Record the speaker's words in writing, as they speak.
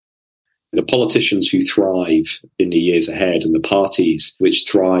The politicians who thrive in the years ahead and the parties which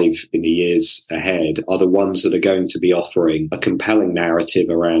thrive in the years ahead are the ones that are going to be offering a compelling narrative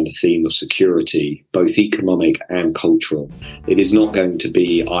around the theme of security, both economic and cultural. It is not going to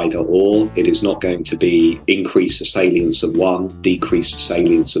be either or. It is not going to be increase the salience of one, decrease the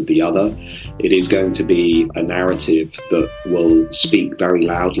salience of the other. It is going to be a narrative that will speak very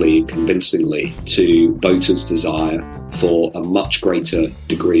loudly and convincingly to voters' desire for a much greater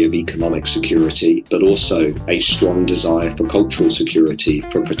degree of economic security, but also a strong desire for cultural security,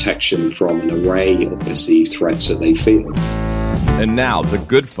 for protection from an array of perceived threats that they feel. And now, The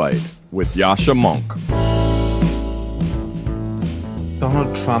Good Fight with Yascha Mounk.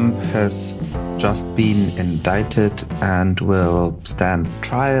 Donald Trump has just been indicted and will stand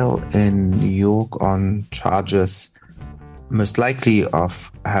trial in New York on charges most likely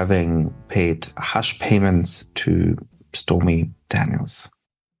of having paid hush payments to Stormy Daniels.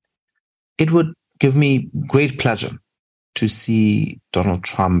 It would give me great pleasure to see Donald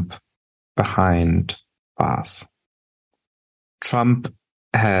Trump behind bars. Trump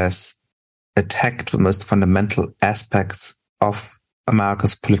has attacked the most fundamental aspects of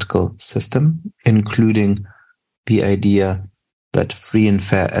America's political system, including the idea that free and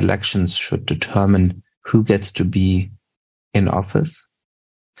fair elections should determine who gets to be in office.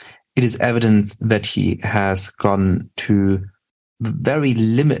 It is evident that he has gone to the very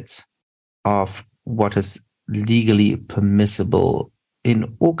limits of what is legally permissible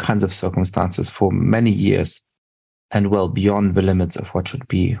in all kinds of circumstances for many years, and well beyond the limits of what should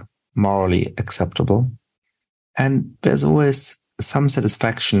be morally acceptable. And there's always some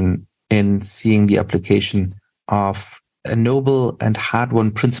satisfaction in seeing the application of a noble and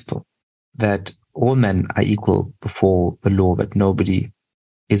hard-won principle that all men are equal before the law, that nobody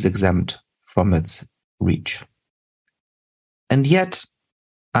is exempt from its reach. And yet,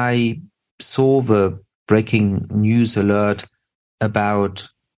 I saw the breaking news alert about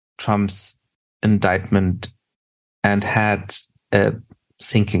Trump's indictment and had a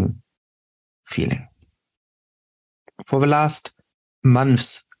sinking feeling. For the last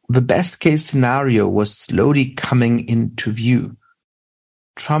months, the best case scenario was slowly coming into view.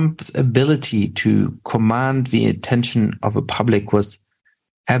 Trump's ability to command the attention of the public was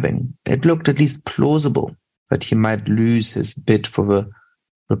ebbing. It looked at least plausible that he might lose his bid for the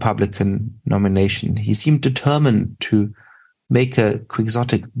Republican nomination. He seemed determined to make a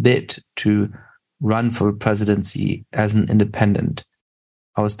quixotic bid to run for the presidency as an independent.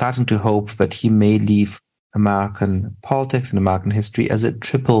 I was starting to hope that he may leave American politics and American history as a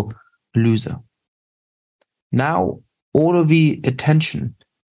triple loser. Now, all of the attention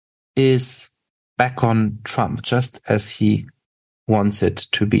is back on Trump, just as he wants it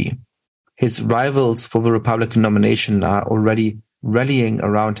to be. His rivals for the Republican nomination are already rallying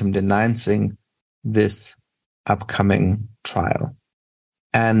around him, denouncing this upcoming trial.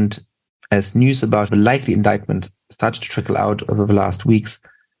 And as news about the likely indictment started to trickle out over the last weeks,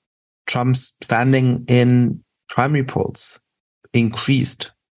 Trump's standing in primary polls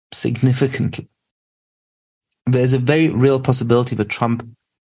increased significantly. There's a very real possibility that Trump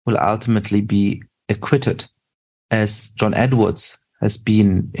will ultimately be acquitted, as John Edwards has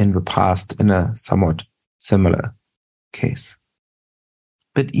been in the past in a somewhat similar case.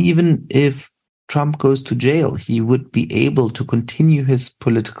 But even if Trump goes to jail, he would be able to continue his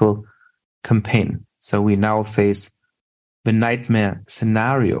political campaign. So we now face the nightmare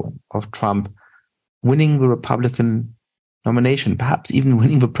scenario of Trump winning the Republican nomination, perhaps even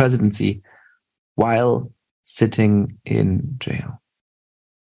winning the presidency while sitting in jail.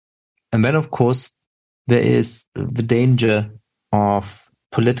 And then, of course, there is the danger of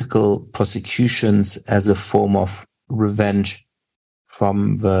political prosecutions as a form of revenge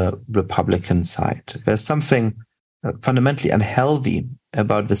from the Republican side. There's something fundamentally unhealthy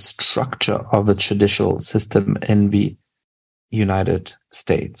about the structure of the judicial system in the United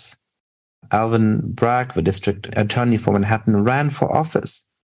States. Alvin Bragg, the district attorney for Manhattan, ran for office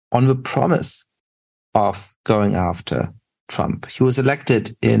on the promise of going after Trump. He was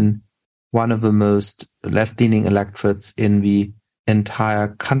elected in one of the most left-leaning electorates in the entire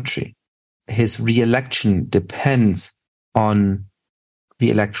country. His re-election depends on the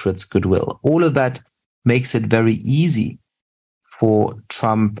electorate's goodwill. All of that makes it very easy for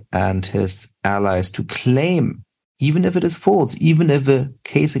Trump and his allies to claim, even if it is false, even if the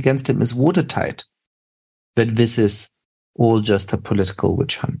case against him is watertight, that this is all just a political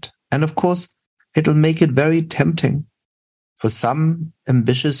witch hunt. And of course, it will make it very tempting for some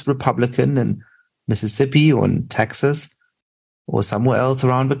ambitious Republican in Mississippi or in Texas or somewhere else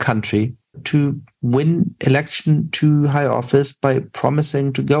around the country to win election to high office by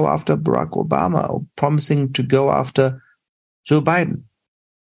promising to go after Barack Obama or promising to go after Joe Biden.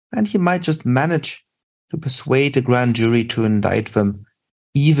 And he might just manage to persuade a grand jury to indict them,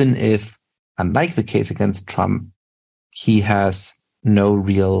 even if, unlike the case against Trump, he has no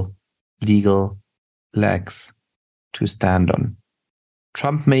real legal legs to stand on.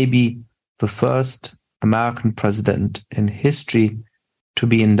 Trump may be the first American president in history to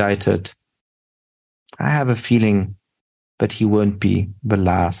be indicted. I have a feeling that he won't be the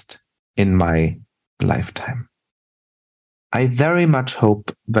last in my lifetime. I very much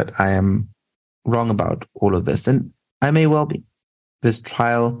hope that I am wrong about all of this, and I may well be. This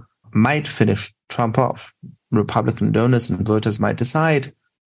trial might finish Trump off. Republican donors and voters might decide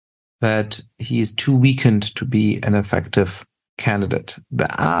that he is too weakened to be an effective candidate. There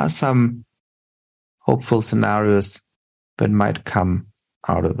are some hopeful scenarios that might come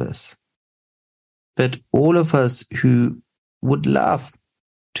out of this. But all of us who would love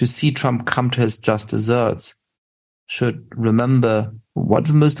to see Trump come to his just desserts should remember what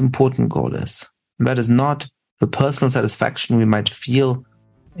the most important goal is. And that is not the personal satisfaction we might feel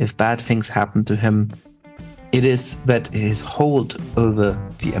if bad things happen to him. It is that his hold over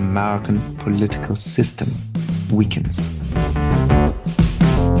the American political system weakens.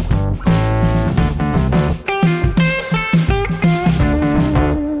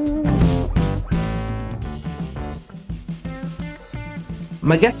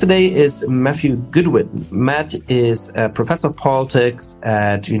 My guest today is Matthew Goodwin. Matt is a professor of politics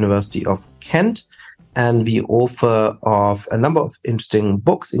at the University of Kent and the author of a number of interesting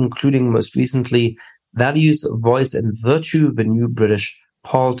books, including most recently Values, Voice and Virtue, the New British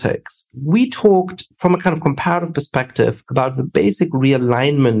Politics. We talked from a kind of comparative perspective about the basic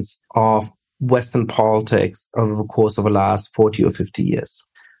realignments of Western politics over the course of the last 40 or 50 years.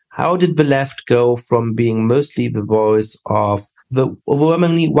 How did the left go from being mostly the voice of the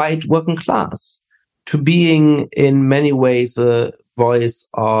overwhelmingly white working class to being in many ways the voice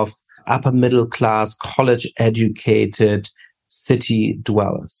of upper middle class, college educated city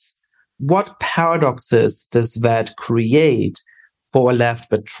dwellers? What paradoxes does that create for a left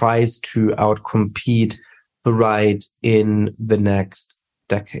that tries to outcompete the right in the next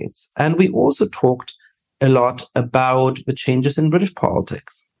decades? And we also talked a lot about the changes in British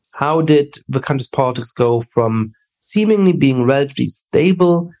politics. How did the country's politics go from seemingly being relatively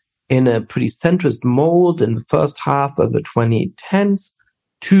stable in a pretty centrist mold in the first half of the 2010s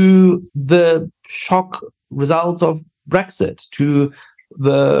to the shock results of Brexit, to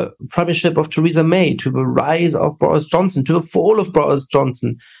the premiership of Theresa May, to the rise of Boris Johnson, to the fall of Boris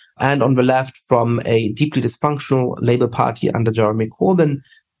Johnson, and on the left from a deeply dysfunctional Labour Party under Jeremy Corbyn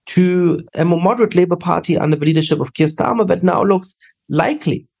to a more moderate Labour Party under the leadership of Keir Starmer that now looks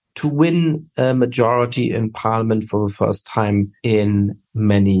likely to win a majority in Parliament for the first time in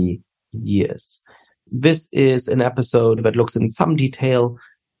many years. This is an episode that looks in some detail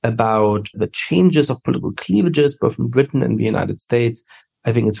about the changes of political cleavages, both in Britain and the United States.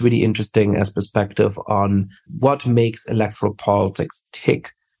 I think it's really interesting as perspective on what makes electoral politics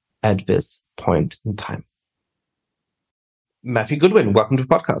tick at this point in time. Matthew Goodwin, welcome to the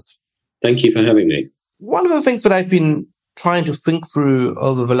podcast. Thank you for having me. One of the things that I've been trying to think through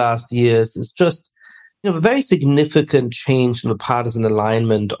over the last years is just, a very significant change in the partisan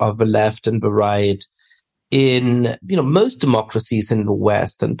alignment of the left and the right in, most democracies in the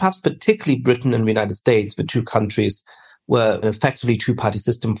West, and perhaps particularly Britain and the United States, the two countries where effectively two-party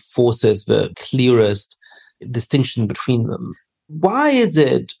system forces the clearest distinction between them. Why is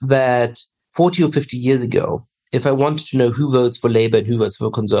it that 40 or 50 years ago, if I wanted to know who votes for Labour and who votes for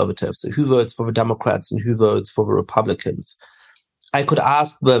the Conservatives, who votes for the Democrats and who votes for the Republicans, I could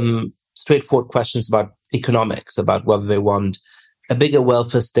ask them straightforward questions about economics, about whether they want a bigger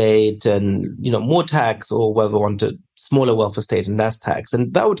welfare state and, more tax, or whether they want a smaller welfare state and less tax.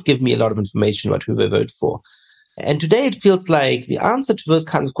 And that would give me a lot of information about who they vote for. And today it feels like the answer to those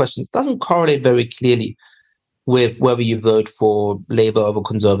kinds of questions doesn't correlate very clearly with whether you vote for Labour over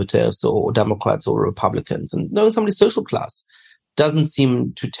Conservatives or Democrats or Republicans. And knowing somebody's social class doesn't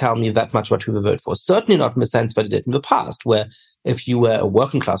seem to tell me that much about who they vote for. Certainly not in the sense that it did in the past, where if you were a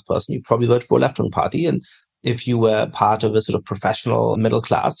working class person, you probably voted for a left-wing party. And if you were part of a sort of professional middle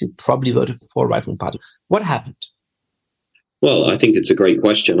class, you probably voted for a right-wing party. What happened? Well, I think it's a great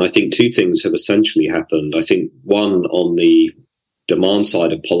question. I think two things have essentially happened. I think one, on the demand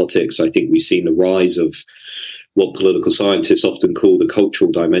side of politics, I think we've seen the rise of what political scientists often call the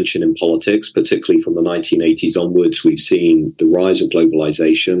cultural dimension in politics, particularly from the 1980s onwards. We've seen the rise of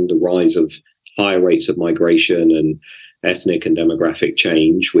globalization, the rise of higher rates of migration and ethnic and demographic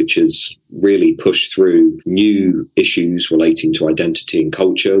change, which has really pushed through new issues relating to identity and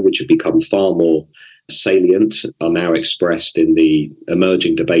culture, which have become far more salient, are now expressed in the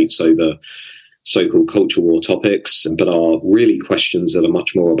emerging debates over so-called culture war topics, but are really questions that are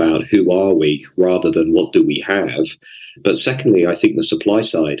much more about who are we rather than what do we have. But secondly, I think the supply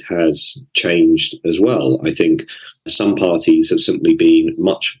side has changed as well. I think some parties have simply been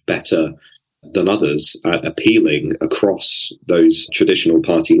much better than others at appealing across those traditional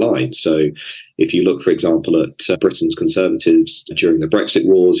party lines. So if you look, for example, at Britain's Conservatives during the Brexit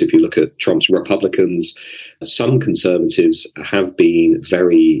wars, if you look at Trump's Republicans, some Conservatives have been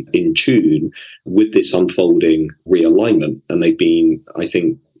very in tune with this unfolding realignment. And they've been, I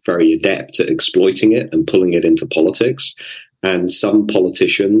think, very adept at exploiting it and pulling it into politics. And some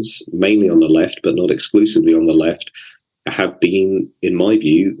politicians, mainly on the left, but not exclusively on the left, have been, in my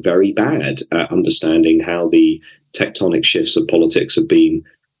view, very bad at understanding how the tectonic shifts of politics have been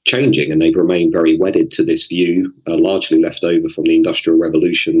changing, and they've remained very wedded to this view, largely left over from the Industrial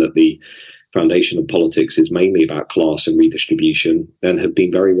Revolution, that the foundation of politics is mainly about class and redistribution, and have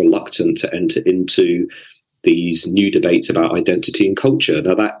been very reluctant to enter into these new debates about identity and culture.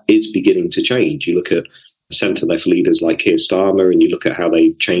 Now, that is beginning to change. You look at centre-left leaders like Keir Starmer, and you look at how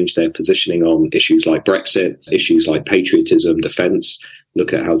they've changed their positioning on issues like Brexit, issues like patriotism, defence.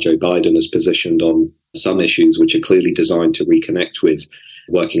 Look at how Joe Biden has positioned on some issues which are clearly designed to reconnect with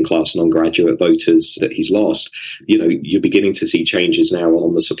working class non-graduate voters that he's lost. You know, you're beginning to see changes now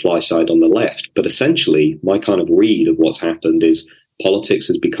on the supply side on the left. But essentially, my kind of read of what's happened is politics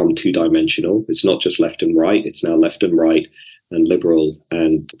has become two-dimensional. It's not just left and right. It's now left and right, and liberal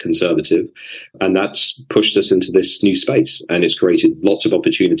and conservative. And that's pushed us into this new space. And it's created lots of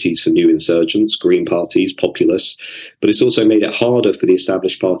opportunities for new insurgents, Green parties, populists. But it's also made it harder for the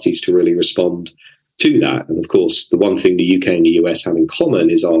established parties to really respond to that. And of course, the one thing the UK and the US have in common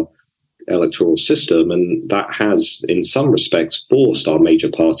is our electoral system. And that has, in some respects, forced our major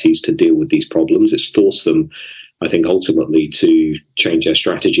parties to deal with these problems. It's forced them, I think, ultimately to change their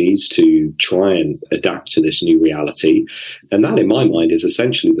strategies, to try and adapt to this new reality. And that, in my mind, is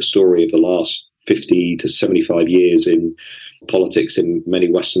essentially the story of the last 50 to 75 years in politics in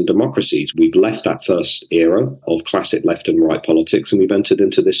many Western democracies. We've left that first era of classic left and right politics, and we've entered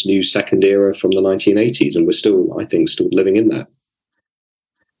into this new second era from the 1980s. And we're still, I think, still living in that.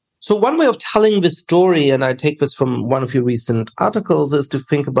 So one way of telling this story, and I take this from one of your recent articles, is to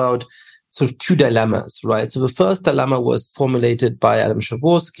think about sort of two dilemmas, right? So the first dilemma was formulated by Adam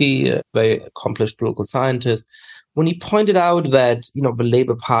Przeworski, a very accomplished political scientist, when he pointed out that, you know, the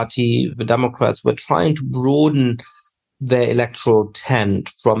Labour Party, the Democrats, were trying to broaden their electoral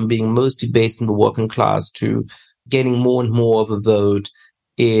tent from being mostly based in the working class to gaining more and more of a vote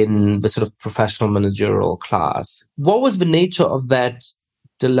in the sort of professional managerial class. What was the nature of that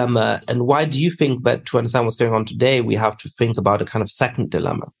dilemma, and why do you think that to understand what's going on today, we have to think about a kind of second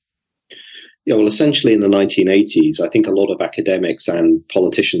dilemma? Yeah, well, essentially in the 1980s, I think a lot of academics and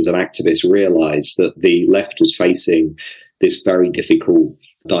politicians and activists realized that the left was facing this very difficult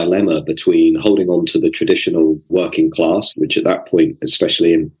dilemma between holding on to the traditional working class, which at that point,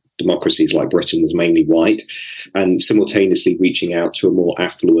 especially in democracies like Britain, was mainly white, and simultaneously reaching out to a more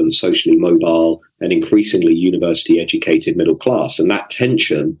affluent, socially mobile, and increasingly university-educated middle class. And that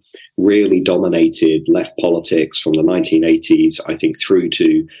tension really dominated left politics from the 1980s, I think, through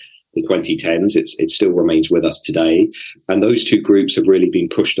to the 2010s. It still remains with us today. And those two groups have really been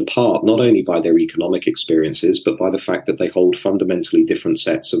pushed apart, not only by their economic experiences, but by the fact that they hold fundamentally different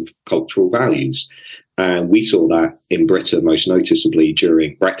sets of cultural values. And we saw that in Britain most noticeably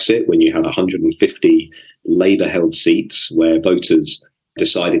during Brexit, when you had 150 Labour-held seats where voters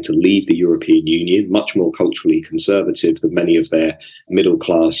decided to leave the European Union, much more culturally conservative than many of their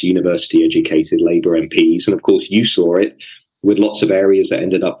middle-class, university-educated Labour MPs. And of course, you saw it with lots of areas that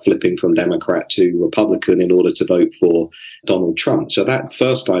ended up flipping from Democrat to Republican in order to vote for Donald Trump. So that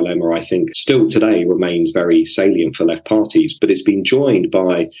first dilemma, I think, still today remains very salient for left parties, but it's been joined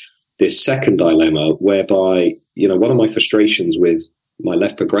by this second dilemma whereby, you know, one of my frustrations with my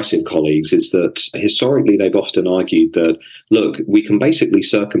left progressive colleagues is that historically they've often argued that, look, we can basically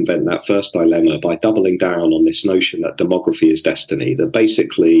circumvent that first dilemma by doubling down on this notion that demography is destiny, that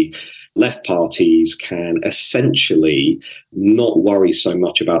basically left parties can essentially not worry so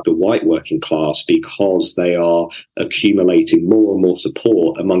much about the white working class because they are accumulating more and more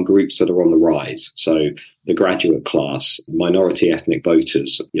support among groups that are on the rise. So the graduate class, minority ethnic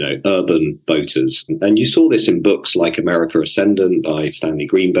voters, you know, urban voters. And you saw this in books like America Ascendant by Stanley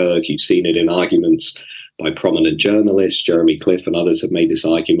Greenberg. You've seen it in arguments by prominent journalists. Jeremy Cliff and others have made this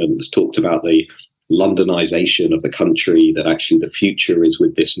argument. Has talked about the Londonization of the country, that actually the future is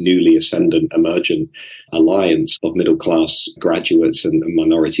with this newly ascendant, emergent alliance of middle-class graduates and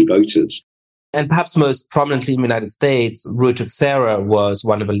minority voters. And perhaps most prominently in the United States, Ruy Teixeira was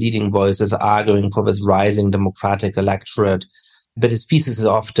one of the leading voices arguing for this rising democratic electorate. But his thesis has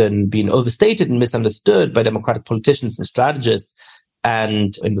often been overstated and misunderstood by democratic politicians and strategists.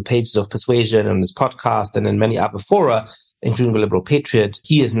 And in the pages of Persuasion and his podcast and in many other fora, including the Liberal Patriot,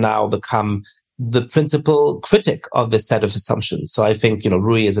 he has now become the principal critic of this set of assumptions. So I think,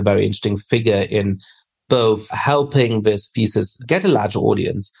 Ruy is a very interesting figure in both helping this thesis get a larger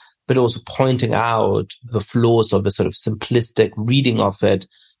audience, but also pointing out the flaws of the sort of simplistic reading of it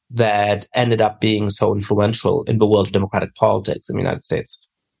that ended up being so influential in the world of democratic politics in the United States.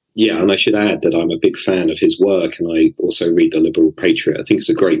 Yeah, and I should add that I'm a big fan of his work, and I also read the Liberal Patriot. I think it's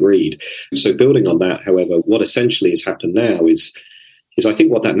a great read. So building on that, however, what essentially has happened now is I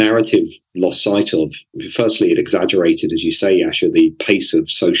think what that narrative lost sight of. Firstly, it exaggerated, as you say, Yascha, the pace of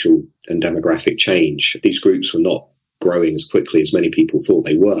social and demographic change. These groups were not growing as quickly as many people thought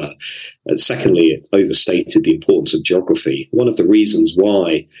they were. And secondly, it overstated the importance of geography. One of the reasons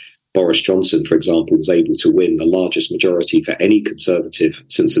why Boris Johnson, for example, was able to win the largest majority for any Conservative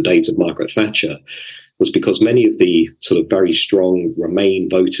since the days of Margaret Thatcher was because many of the sort of very strong Remain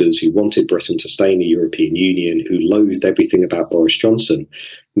voters who wanted Britain to stay in the European Union, who loathed everything about Boris Johnson,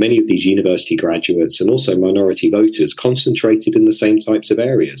 many of these university graduates and also minority voters concentrated in the same types of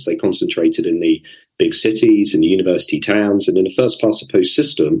areas. They concentrated in the big cities and university towns, and in a first past the post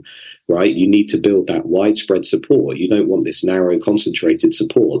system, right, you need to build that widespread support. You don't want this narrow, concentrated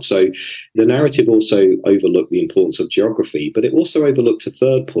support. So the narrative also overlooked the importance of geography, but it also overlooked a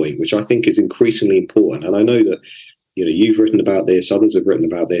third point, which I think is increasingly important. And I know that you've written about this, others have written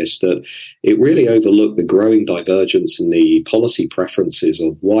about this, that it really overlooked the growing divergence in the policy preferences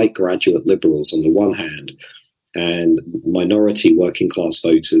of white graduate liberals on the one hand and minority working class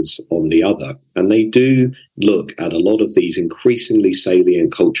voters on the other. And they do look at a lot of these increasingly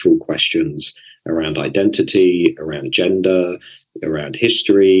salient cultural questions around identity, around gender, around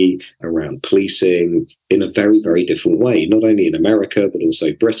history, around policing in a very, very different way, not only in America, but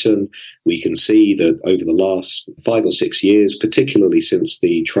also Britain. We can see that over the last 5 or 6 years, particularly since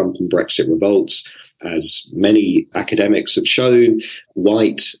the Trump and Brexit revolts, as many academics have shown,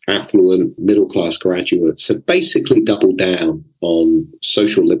 white, affluent, middle-class graduates have basically doubled down on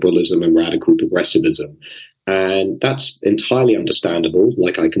social liberalism and radical progressivism. And that's entirely understandable.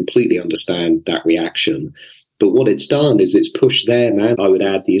 Like, I completely understand that reaction. But what it's done is it's pushed them, and I would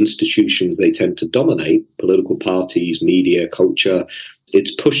add the institutions they tend to dominate, political parties, media, culture,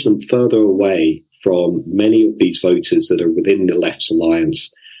 it's pushed them further away from many of these voters that are within the left's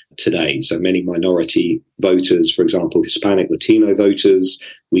alliance today. So many minority voters, for example, Hispanic, Latino voters,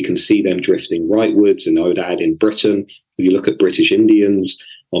 we can see them drifting rightwards. And I would add in Britain, if you look at British Indians,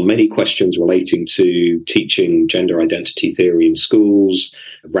 on many questions relating to teaching gender identity theory in schools,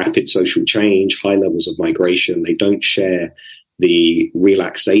 rapid social change, high levels of migration, they don't share the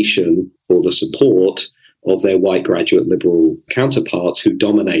relaxation or the support of their white graduate liberal counterparts who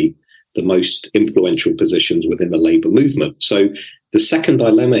dominate the most influential positions within the Labour movement. So the second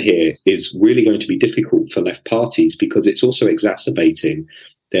dilemma here is really going to be difficult for left parties because it's also exacerbating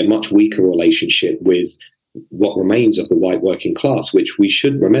their much weaker relationship with what remains of the white working class, which we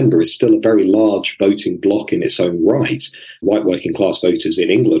should remember is still a very large voting bloc in its own right. White working class voters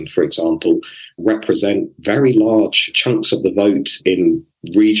in England, for example, represent very large chunks of the vote in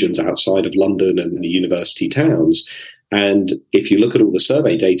regions outside of London and the university towns. And if you look at all the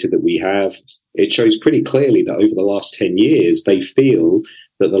survey data that we have, it shows pretty clearly that over the last 10 years, they feel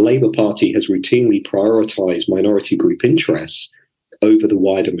that the Labour Party has routinely prioritised minority group interests over the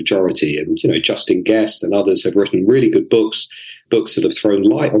wider majority. And, Justin Guest and others have written really good books that have thrown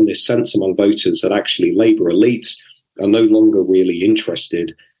light on this sense among voters that actually Labour elites are no longer really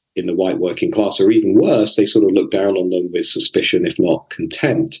interested in the white working class, or even worse, they sort of look down on them with suspicion, if not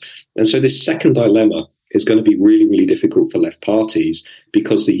contempt. And so this second dilemma is going to be really, really difficult for left parties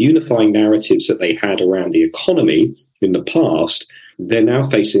because the unifying narratives that they had around the economy in the past, they're now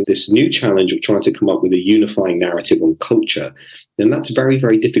facing this new challenge of trying to come up with a unifying narrative on culture. And that's a very,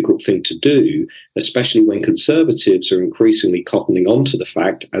 very difficult thing to do, especially when Conservatives are increasingly coupling onto the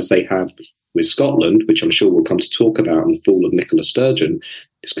fact, as they have with Scotland, which I'm sure we'll come to talk about in the fall of Nicola Sturgeon,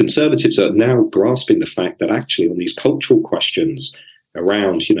 is Conservatives are now grasping the fact that actually on these cultural questions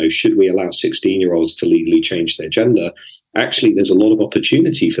around, should we allow 16-year-olds to legally change their gender? Actually, there's a lot of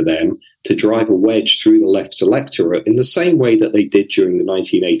opportunity for them to drive a wedge through the left's electorate in the same way that they did during the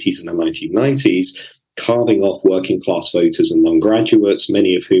 1980s and the 1990s, carving off working class voters and non-graduates,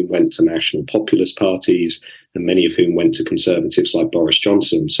 many of whom went to national populist parties and many of whom went to conservatives like Boris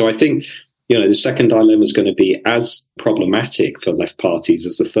Johnson. So I think, the second dilemma is going to be as problematic for left parties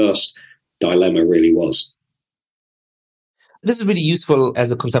as the first dilemma really was. This is really useful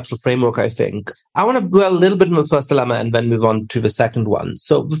as a conceptual framework, I think. I want to dwell a little bit on the first dilemma and then move on to the second one.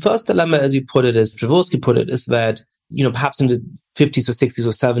 So the first dilemma, as you put it, as Jaworski put it, is that, perhaps in the 50s or 60s or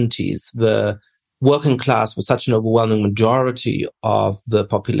 70s, the working class was such an overwhelming majority of the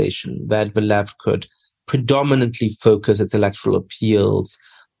population that the left could predominantly focus its electoral appeals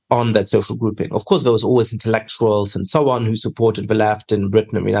on that social grouping. Of course, there was always intellectuals and so on who supported the left in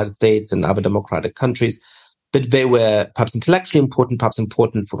Britain and the United States and other democratic countries, but they were perhaps intellectually important, perhaps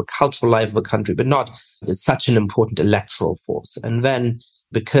important for the cultural life of the country, but not such an important electoral force. And then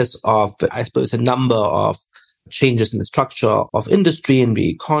because of, I suppose, a number of changes in the structure of industry and the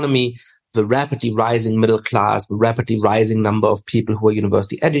economy, the rapidly rising middle class, the rapidly rising number of people who were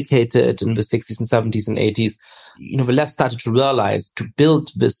university educated in the 60s and 70s and 80s, the left started to realize to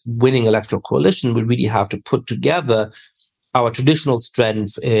build this winning electoral coalition, we really have to put together our traditional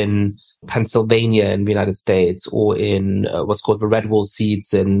strength in Pennsylvania in the United States or in what's called the red wall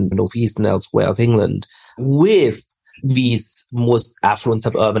seats in Northeast and elsewhere of England with these most affluent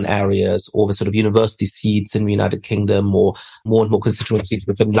suburban areas or the sort of university seats in the United Kingdom or more and more constituencies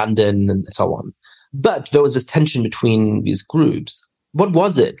within London and so on. But there was this tension between these groups. What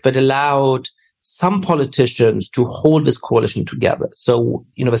was it that allowed some politicians to hold this coalition together? So,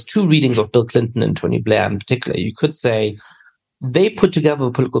 there's two readings of Bill Clinton and Tony Blair in particular. You could say they put together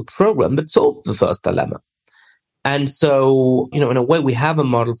a political program that solved the first dilemma. And so, in a way, we have a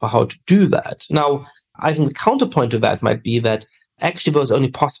model for how to do that. Now, I think the counterpoint to that might be that actually it was only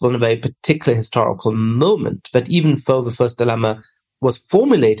possible in a very particular historical moment, that even though the first dilemma was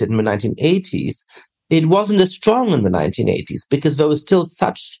formulated in the 1980s, it wasn't as strong in the 1980s because there was still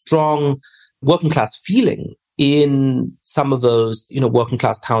such strong working class feeling in some of those, working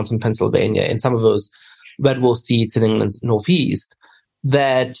class towns in Pennsylvania, in some of those red wall seats in England's northeast,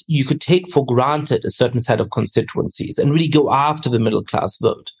 that you could take for granted a certain set of constituencies and really go after the middle class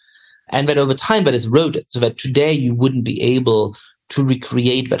vote. And that over time that is eroded, so that today you wouldn't be able to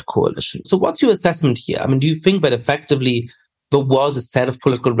recreate that coalition. So what's your assessment here? I mean, do you think that effectively there was a set of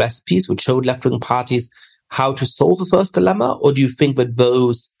political recipes which showed left-wing parties how to solve the first dilemma? Or do you think that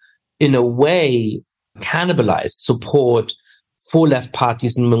those, in a way, cannibalized support for left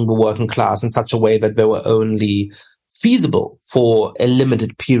parties among the working class in such a way that they were only feasible for a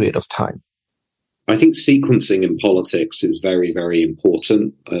limited period of time? I think sequencing in politics is very, very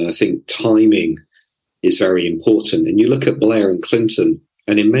important. I think timing is very important. And you look at Blair and Clinton,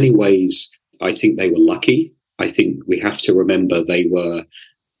 and in many ways, I think they were lucky. I think we have to remember they were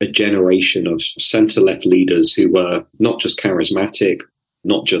a generation of centre-left leaders who were not just charismatic,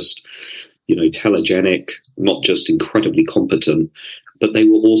 not just, telegenic, not just incredibly competent, but they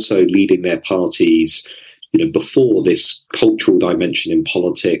were also leading their parties before this cultural dimension in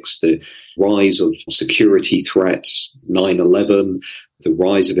politics, the rise of security threats, 9/11, the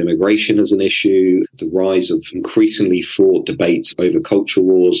rise of immigration as an issue, the rise of increasingly fraught debates over culture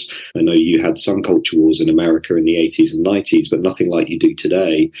wars. I know you had some culture wars in America in the 80s and 90s, but nothing like you do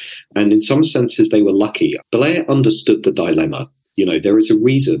today. And in some senses, they were lucky. Blair understood the dilemma. There is a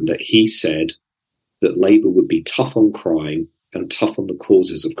reason that he said that Labour would be tough on crime and tough on the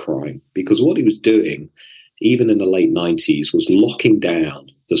causes of crime, because what he was doing, even in the late 90s, was locking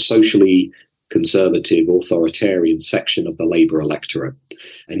down the socially conservative, authoritarian section of the Labour electorate.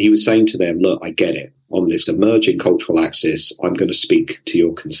 And he was saying to them, look, I get it. On this emerging cultural axis, I'm going to speak to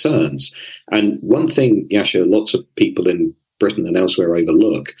your concerns. And one thing, Yascha, lots of people in Britain and elsewhere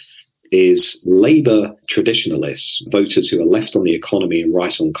overlook is Labour traditionalists, voters who are left on the economy and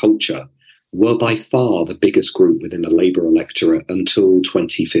right on culture, were by far the biggest group within the Labour electorate until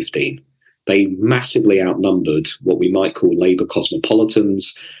 2015. They massively outnumbered what we might call Labour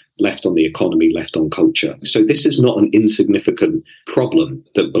cosmopolitans, left on the economy, left on culture. So this is not an insignificant problem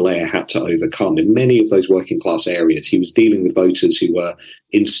that Blair had to overcome. In many of those working class areas, he was dealing with voters who were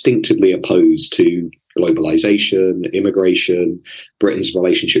instinctively opposed to globalization, immigration, Britain's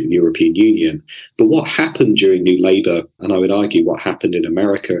relationship with the European Union. But what happened during New Labour, and I would argue what happened in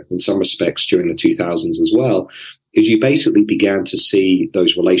America in some respects during the 2000s as well, is you basically began to see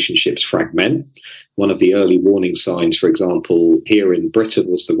those relationships fragment. One of the early warning signs, for example, here in Britain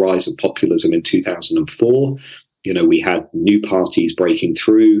was the rise of populism in 2004. We had new parties breaking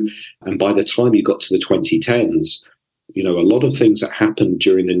through. And by the time you got to the 2010s, a lot of things that happened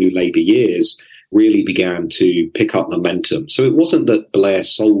during the New Labour years really began to pick up momentum. So it wasn't that Blair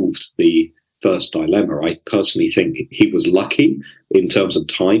solved the first dilemma. I personally think he was lucky in terms of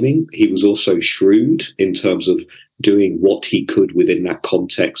timing. He was also shrewd in terms of doing what he could within that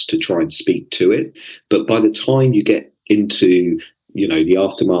context to try and speak to it. But by the time you get into the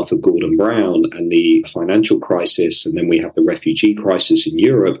aftermath of Gordon Brown and the financial crisis, and then we have the refugee crisis in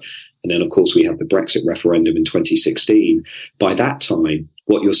Europe, and then, of course, we have the Brexit referendum in 2016. By that time,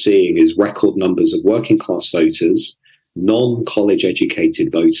 what you're seeing is record numbers of working class voters, non-college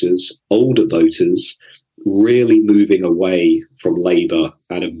educated voters, older voters, really moving away from Labour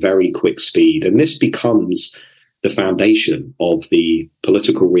at a very quick speed. And this becomes the foundation of the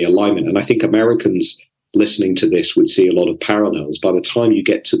political realignment. And I think Americans listening to this would see a lot of parallels. By the time you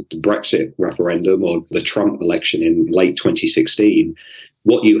get to the Brexit referendum or the Trump election in late 2016,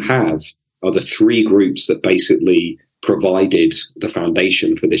 what you have are the three groups that basically provided the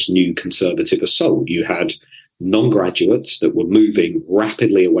foundation for this new conservative assault. You had non-graduates that were moving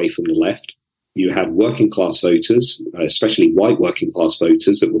rapidly away from the left. You had working class voters, especially white working class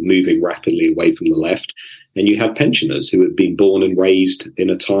voters, that were moving rapidly away from the left. And you had pensioners who had been born and raised in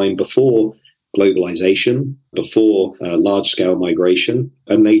a time before globalization, before large-scale migration,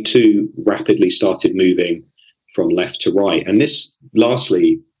 and they too rapidly started moving from left to right. And this,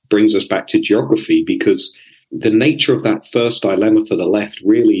 lastly, brings us back to geography, because the nature of that first dilemma for the left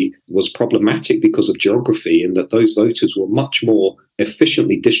really was problematic because of geography, in that those voters were much more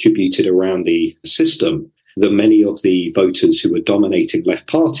efficiently distributed around the system than many of the voters who were dominating left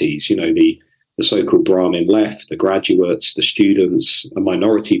parties, the so-called Brahmin left, the graduates, the students, the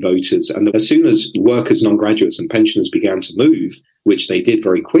minority voters. And as soon as workers, non-graduates and pensioners began to move, which they did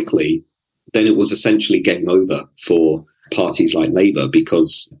very quickly, then it was essentially game over for parties like Labour,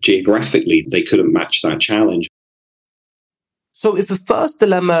 because geographically they couldn't match that challenge. So if the first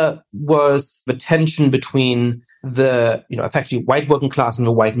dilemma was the tension between the, effectively white working class and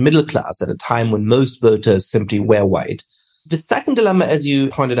the white middle class at a time when most voters simply were white, the second dilemma, as you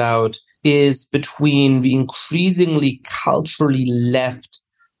pointed out, is between the increasingly culturally left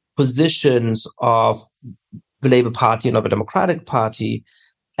positions of the Labour Party and of the Democratic Party,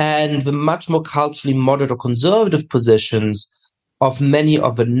 and the much more culturally moderate or conservative positions of many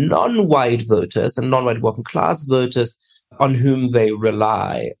of the non-white voters and non-white working class voters on whom they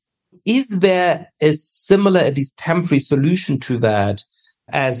rely. Is there a similar, at least temporary, solution to that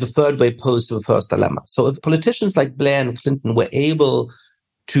as the third way posed to the first dilemma? So if politicians like Blair and Clinton were able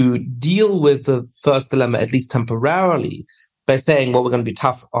to deal with the first dilemma, at least temporarily, by saying, well, we're going to be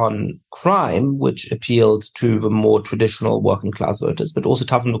tough on crime, which appealed to the more traditional working class voters, but also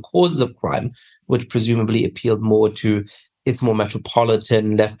tough on the causes of crime, which presumably appealed more to its more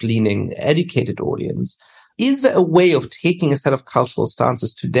metropolitan, left-leaning, educated audience. Is there a way of taking a set of cultural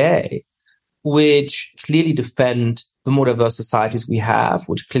stances today which clearly defend the more diverse societies we have,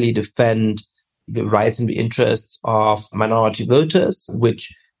 which clearly defend the rights and the interests of minority voters,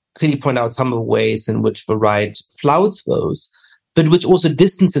 which clearly point out some of the ways in which the right flouts those, but which also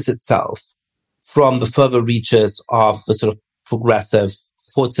distances itself from the further reaches of the sort of progressive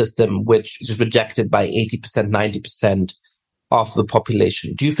thought system, which is rejected by 80%, 90% of the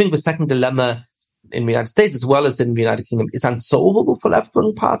population? Do you think the second dilemma in the United States, as well as in the United Kingdom, is unsolvable for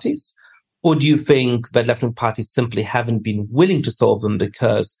left-wing parties? Or do you think that left-wing parties simply haven't been willing to solve them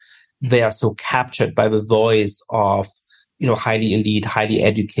because they are so captured by the voice of, highly elite, highly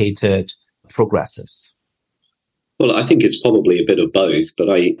educated progressives? Well, I think it's probably a bit of both, but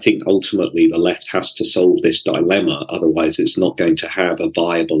I think ultimately the left has to solve this dilemma. Otherwise, it's not going to have a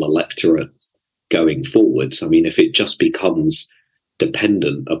viable electorate going forwards. I mean, if it just becomes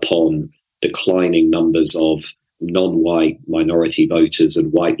dependent upon declining numbers of non-white minority voters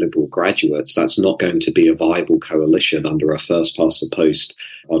and white liberal graduates, that's not going to be a viable coalition under a first-past-the-post,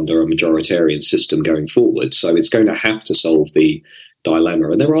 under a majoritarian system going forward. So it's going to have to solve the dilemma.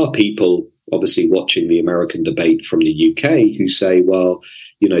 And there are people obviously watching the American debate from the UK who say, well,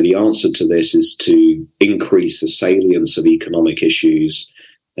 the answer to this is to increase the salience of economic issues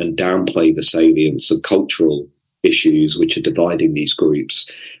and downplay the salience of cultural issues which are dividing these groups.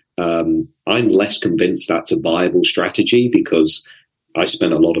 I'm less convinced that's a viable strategy, because I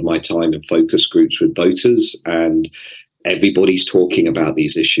spent a lot of my time in focus groups with voters, and everybody's talking about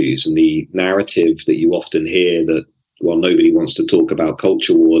these issues. And the narrative that you often hear that, well, nobody wants to talk about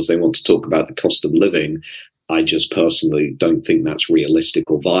culture wars, they want to talk about the cost of living, I just personally don't think that's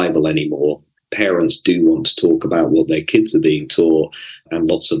realistic or viable anymore. Parents do want to talk about what their kids are being taught, and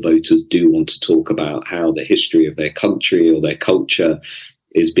lots of voters do want to talk about how the history of their country or their culture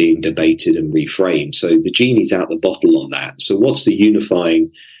is being debated and reframed. So the genie's out the bottle on that. So what's the unifying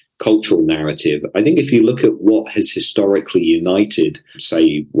cultural narrative. I think if you look at what has historically united,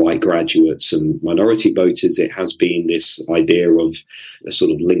 say, white graduates and minority voters, it has been this idea of a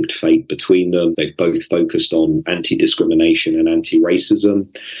sort of linked fate between them. They've both focused on anti-discrimination and anti-racism,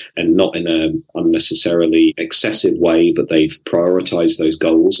 and not in an unnecessarily excessive way, but they've prioritized those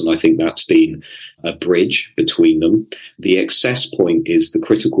goals. And I think that's been a bridge between them. The excess point is the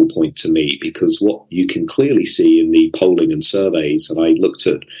critical point to me, because what you can clearly see in the polling and surveys, and I looked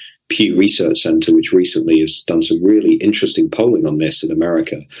at Pew Research Center, which recently has done some really interesting polling on this in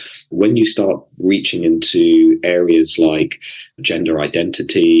America. When you start reaching into areas like gender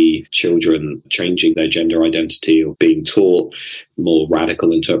identity, children changing their gender identity or being taught more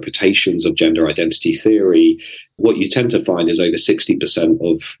radical interpretations of gender identity theory, what you tend to find is over 60%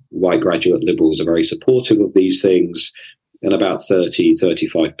 of white graduate liberals are very supportive of these things, and about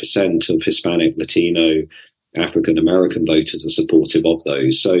 35% of Hispanic, Latino, African American voters are supportive of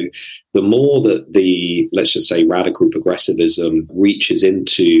those. So the more that the, let's just say, radical progressivism reaches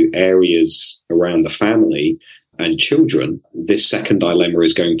into areas around the family and children, this second dilemma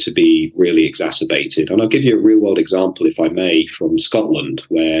is going to be really exacerbated. And I'll give you a real world example, if I may, from Scotland,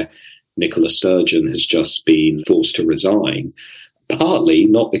 where Nicola Sturgeon has just been forced to resign, partly,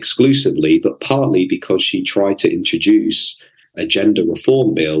 not exclusively, but partly because she tried to introduce a gender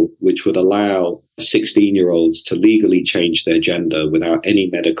reform bill which would allow 16-year-olds to legally change their gender without any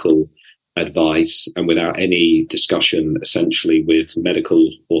medical advice and without any discussion, essentially, with medical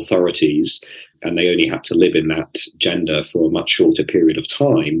authorities. And they only had to live in that gender for a much shorter period of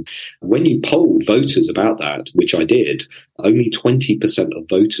time. When you polled voters about that, which I did, only 20% of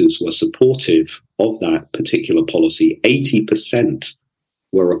voters were supportive of that particular policy. 80%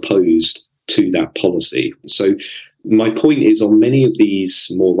 were opposed to that policy. So my point is, on many of these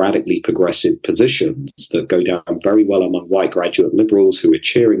more radically progressive positions that go down very well among white graduate liberals who are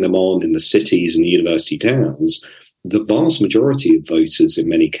cheering them on in the cities and university towns, the vast majority of voters in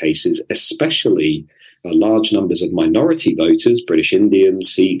many cases, especially large numbers of minority voters, British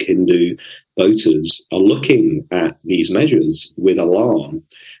Indians, Sikh, Hindu voters, are looking at these measures with alarm,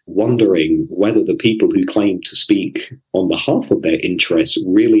 wondering whether the people who claim to speak on behalf of their interests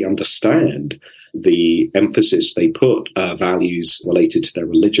really understand the emphasis they put, values related to their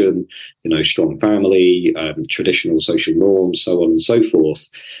religion, strong family, traditional social norms, so on and so forth.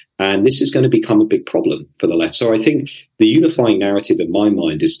 And this is going to become a big problem for the left. So I think the unifying narrative in my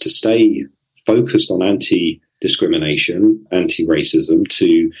mind is to stay focused on anti-discrimination, anti-racism,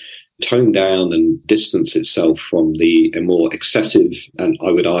 to tone down and distance itself from the more excessive, and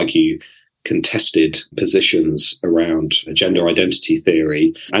I would argue, contested positions around gender identity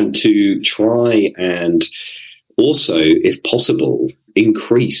theory, and to try and also, if possible,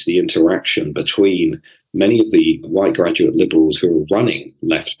 increase the interaction between many of the white graduate liberals who are running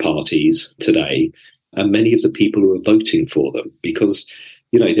left parties today and many of the people who are voting for them. Because,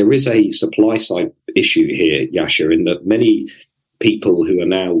 there is a supply side issue here, Yascha, in that many people who are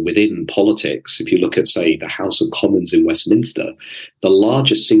now within politics, if you look at, say, the House of Commons in Westminster, the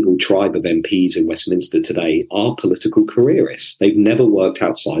largest single tribe of MPs in Westminster today are political careerists. They've never worked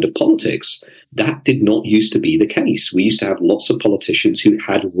outside of politics. That did not used to be the case. We used to have lots of politicians who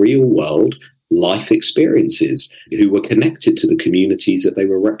had real world life experiences, who were connected to the communities that they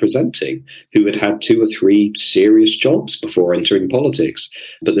were representing, who had had 2 or 3 serious jobs before entering politics.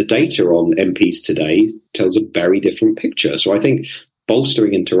 But the data on MPs today tells a very different picture. So I think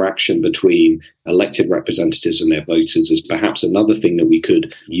bolstering interaction between elected representatives and their voters is perhaps another thing that we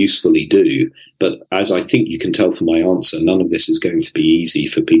could usefully do. But as I think you can tell from my answer, none of this is going to be easy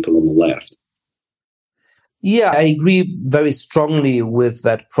for people on the left. Yeah, I agree very strongly with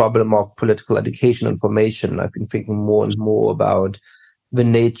that problem of political education and formation. I've been thinking more and more about the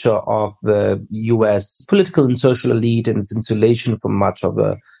nature of the US political and social elite and its insulation from much of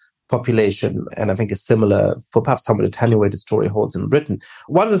the population. And I think a similar, for perhaps somewhat attenuated story holds in Britain.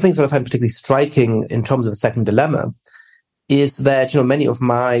 One of the things that I find particularly striking in terms of a second dilemma is that, many of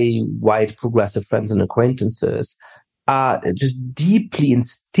my white progressive friends and acquaintances are just deeply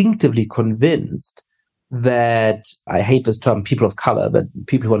instinctively convinced that, I hate this term, people of color, but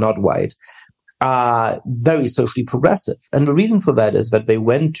people who are not white, are very socially progressive. And the reason for that is that they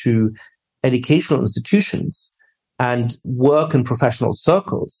went to educational institutions and work in professional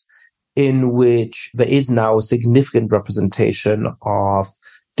circles in which there is now significant representation of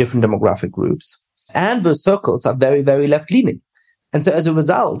different demographic groups. And those circles are very, very left-leaning. And so as a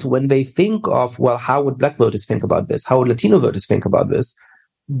result, when they think of, well, how would Black voters think about this? How would Latino voters think about this?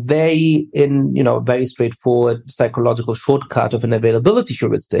 They, in very straightforward psychological shortcut of an availability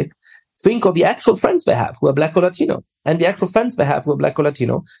heuristic, think of the actual friends they have who are Black or Latino. And the actual friends they have who are Black or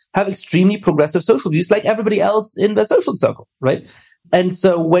Latino have extremely progressive social views like everybody else in their social circle, right? And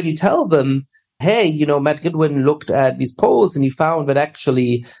so when you tell them, hey, Matt Goodwin looked at these polls and he found that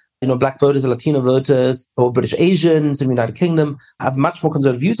actually, Black voters or Latino voters or British Asians in the United Kingdom have much more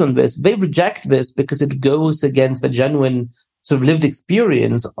conservative views on this, they reject this because it goes against the genuine sort of lived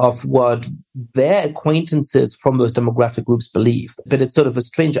experience of what their acquaintances from those demographic groups believe. But it's sort of a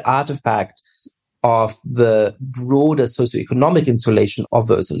strange artifact of the broader socioeconomic insulation of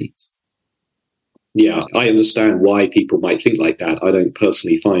those elites. Yeah, I understand why people might think like that. I don't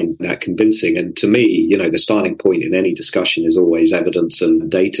personally find that convincing. And to me, the starting point in any discussion is always evidence and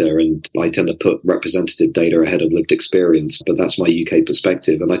data. And I tend to put representative data ahead of lived experience. But that's my UK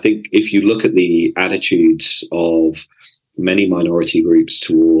perspective. And I think if you look at the attitudes of many minority groups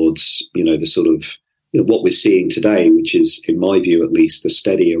towards, the sort of what we're seeing today, which is, in my view at least, the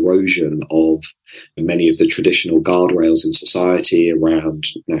steady erosion of many of the traditional guardrails in society around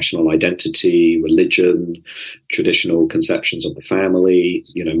national identity, religion, traditional conceptions of the family,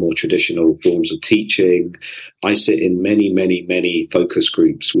 more traditional forms of teaching. I sit in many, many, many focus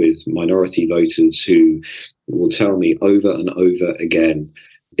groups with minority voters who will tell me over and over again,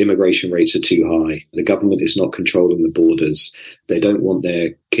 immigration rates are too high. The government is not controlling the borders. They don't want their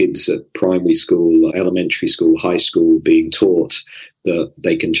kids at primary school, elementary school, high school being taught that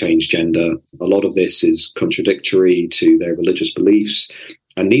they can change gender. A lot of this is contradictory to their religious beliefs.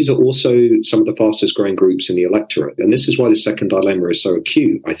 And these are also some of the fastest growing groups in the electorate. And this is why the second dilemma is so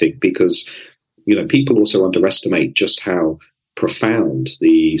acute, I think, because, people also underestimate just how profound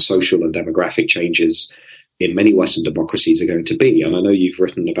the social and demographic changes in many Western democracies are going to be. And I know you've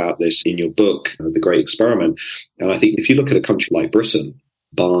written about this in your book, The Great Experiment. And I think if you look at a country like Britain,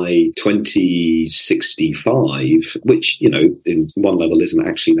 by 2065, which, in one level isn't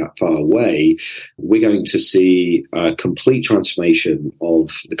actually that far away, we're going to see a complete transformation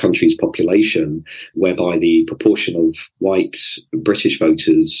of the country's population, whereby the proportion of white British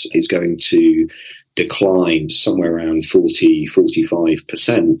voters is going to decline somewhere around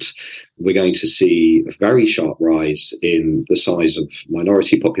 45%. We're going to see a very sharp rise in the size of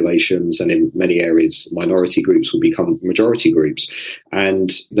minority populations, and in many areas, minority groups will become majority groups,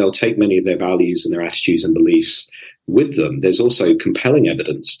 and they'll take many of their values and their attitudes and beliefs with them. There's also compelling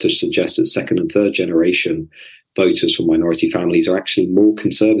evidence to suggest that second and third generation voters from minority families are actually more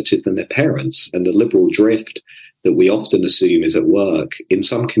conservative than their parents, and the liberal drift that we often assume is at work in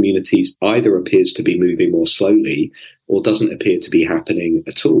some communities either appears to be moving more slowly or doesn't appear to be happening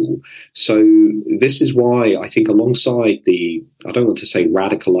at all. So this is why I think alongside the, I don't want to say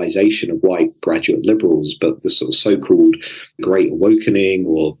radicalization of white graduate liberals, but the sort of so-called Great Awakening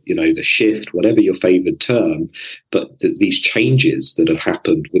or, the shift, whatever your favored term, but these changes that have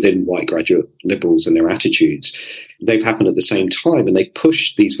happened within white graduate liberals and their attitudes, they've happened at the same time, and they've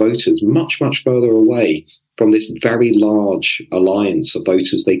pushed these voters much, much further away from this very large alliance of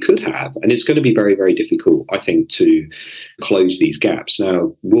voters they could have. And it's going to be very, very difficult, I think, to close these gaps.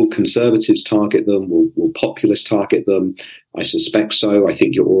 Now, will conservatives target them? Will populists target them? I suspect so. I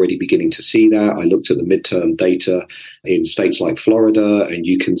think you're already beginning to see that. I looked at the midterm data in states like Florida, and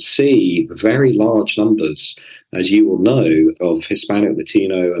you can see very large numbers, as you will know, of Hispanic,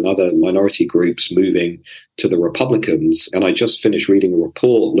 Latino, and other minority groups moving to the Republicans. And I just finished reading a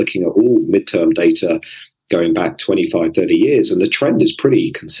report looking at all midterm data going back 25, 30 years, and the trend is pretty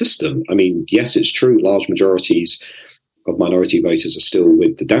consistent. I mean, yes, it's true, large majorities of minority voters are still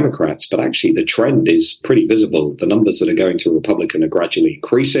with the Democrats, but actually the trend is pretty visible. The numbers that are going to Republican are gradually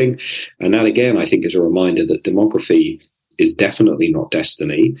increasing. And that, again, I think is a reminder that demography is definitely not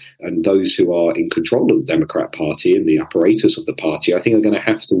destiny. And those who are in control of the Democrat Party and the apparatus of the party, I think are going to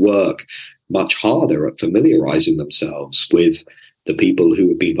have to work much harder at familiarizing themselves with the people who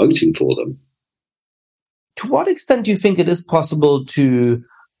have been voting for them. To what extent do you think it is possible to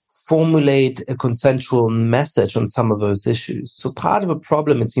formulate a consensual message on some of those issues? So part of a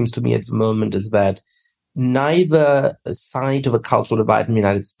problem, it seems to me at the moment, is that neither side of a cultural divide in the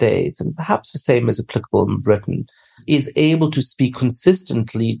United States, and perhaps the same is applicable in Britain, is able to speak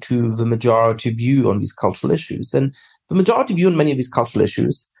consistently to the majority view on these cultural issues. And the majority view on many of these cultural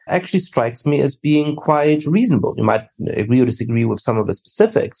issues actually strikes me as being quite reasonable. You might agree or disagree with some of the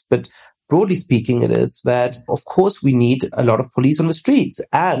specifics, but broadly speaking, it is that, of course, we need a lot of police on the streets,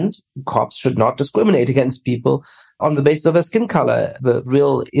 and cops should not discriminate against people on the basis of their skin color. The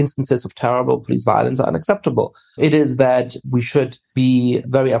real instances of terrible police violence are unacceptable. It is that we should be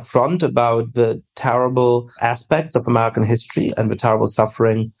very upfront about the terrible aspects of American history and the terrible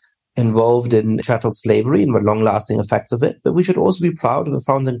suffering involved in chattel slavery and the long-lasting effects of it, but we should also be proud of the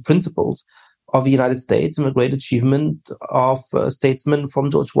founding principles of the United States and the great achievement of statesmen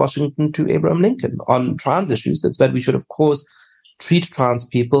from George Washington to Abraham Lincoln on trans issues. That's that we should, of course, treat trans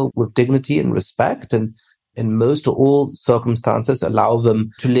people with dignity and respect, and in most or all circumstances allow them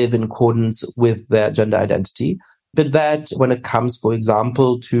to live in accordance with their gender identity. But that when it comes, for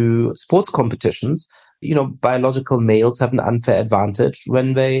example, to sports competitions, biological males have an unfair advantage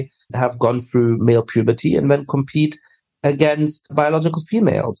when they have gone through male puberty and then compete against biological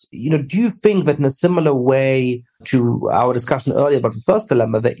females. Do you think that in a similar way to our discussion earlier about the first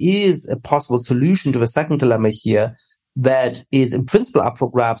dilemma, there is a possible solution to the second dilemma here that is in principle up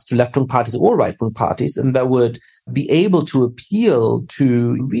for grabs to left-wing parties or right-wing parties, and that would be able to appeal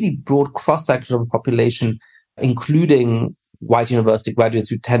to really broad cross-section of the population, including white university graduates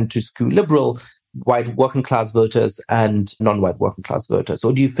who tend to skew liberal, white working-class voters and non-white working-class voters?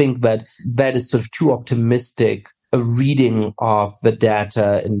 Or do you think that that is sort of too optimistic a reading of the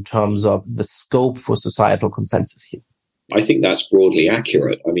data in terms of the scope for societal consensus here? I think that's broadly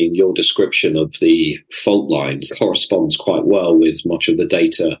accurate. I mean, your description of the fault lines corresponds quite well with much of the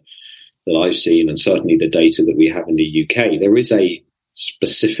data that I've seen, and certainly the data that we have in the UK. There is a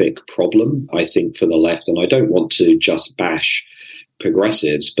specific problem, I think, for the left, and I don't want to just bash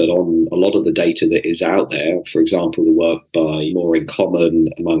progressives, but on a lot of the data that is out there, for example, the work by More in Common,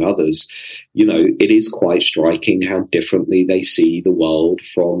 among others, it is quite striking how differently they see the world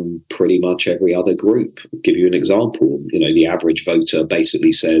from pretty much every other group. I'll give you an example. The average voter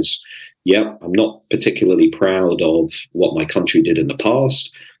basically says, I'm not particularly proud of what my country did in the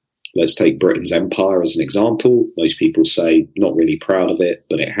past. Let's take Britain's empire as an example. Most people say, not really proud of it,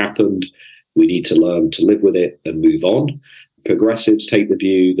 but it happened. We need to learn to live with it and move on. Progressives take the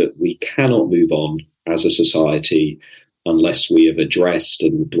view that we cannot move on as a society unless we have addressed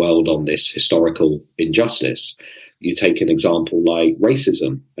and dwelled on this historical injustice. You take an example like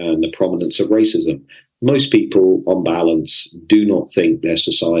racism and the prominence of racism. Most people, on balance, do not think their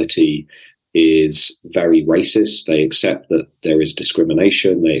society is very racist. They accept that there is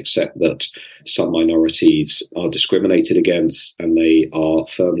discrimination. They accept that some minorities are discriminated against, and they are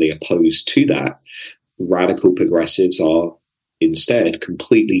firmly opposed to that. Radical progressives are instead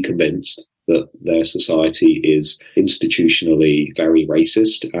completely convinced that their society is institutionally very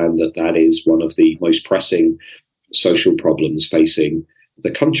racist, and that is one of the most pressing social problems facing the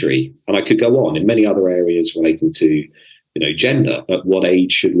country. And I could go on in many other areas relating to gender. At what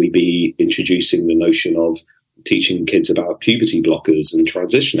age should we be introducing the notion of teaching kids about puberty blockers and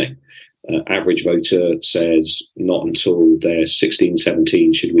transitioning? Average voter says not until they're 16,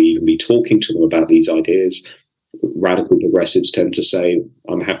 17 should we even be talking to them about these ideas. Radical progressives tend to say,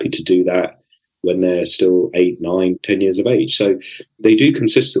 I'm happy to do that when they're still 8, 9, 10 years of age. So they do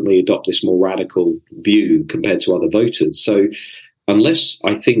consistently adopt this more radical view compared to other voters. So unless,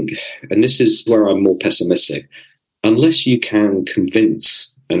 I think, and this is where I'm more pessimistic, unless you can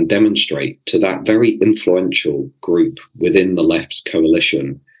convince and demonstrate to that very influential group within the left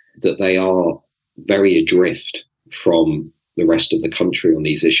coalition that they are very adrift from the rest of the country on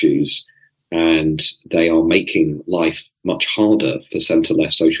these issues, and they are making life much harder for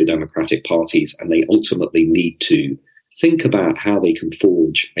centre-left social democratic parties, and they ultimately need to think about how they can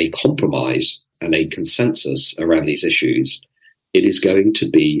forge a compromise and a consensus around these issues, it is going to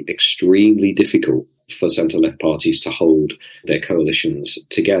be extremely difficult for centre-left parties to hold their coalitions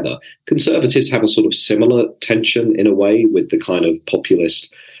together. Conservatives have a sort of similar tension in a way with the kind of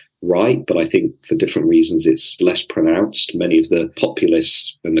populist right, but I think for different reasons it's less pronounced. Many of the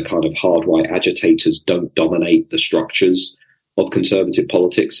populists and the kind of hard right agitators don't dominate the structures of conservative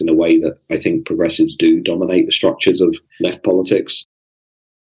politics in a way that I think progressives do dominate the structures of left politics.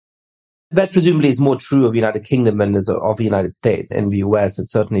 That presumably is more true of the United Kingdom than is of the United States. In the US, it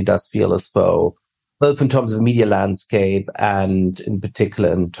certainly does feel as though, both in terms of the media landscape and in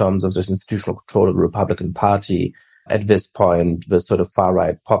particular in terms of this institutional control of the Republican Party, at this point, the sort of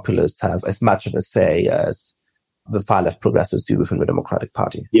far-right populists have as much of a say as the far-left progressives do within the Democratic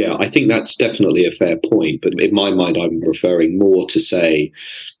Party. Yeah, I think that's definitely a fair point. But in my mind, I'm referring more to, say,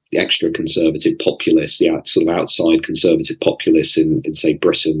 the extra conservative populists, the sort of outside conservative populists in, say,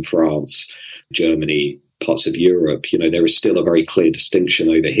 Britain, France, Germany, parts of Europe. There is still a very clear distinction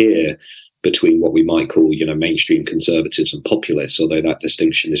over here between what we might call, mainstream conservatives and populists, although that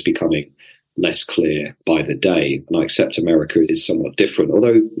distinction is becoming less clear by the day. And I accept America is somewhat different,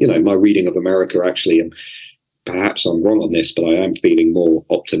 although, my reading of America actually, and perhaps I'm wrong on this, but I am feeling more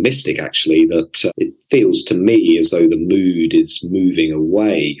optimistic actually, that it feels to me as though the mood is moving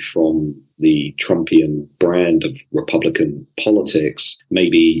away from the Trumpian brand of Republican politics,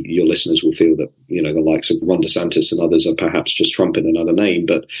 maybe your listeners will feel that, the likes of Ron DeSantis and others are perhaps just Trump in another name.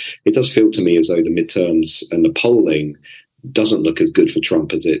 But it does feel to me as though the midterms and the polling doesn't look as good for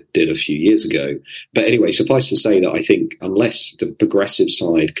Trump as it did a few years ago. But anyway, suffice to say that I think unless the progressive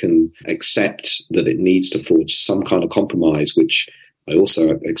side can accept that it needs to forge some kind of compromise, which I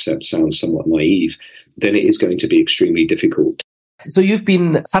also accept sounds somewhat naive, then it is going to be extremely difficult. So you've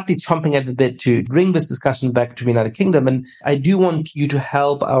been subtly chomping at the bit to bring this discussion back to the United Kingdom. And I do want you to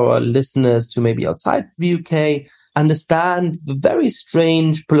help our listeners who may be outside the UK understand the very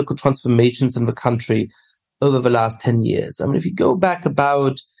strange political transformations in the country over the last 10 years. I mean, if you go back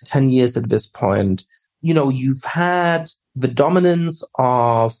about 10 years at this point, you've had the dominance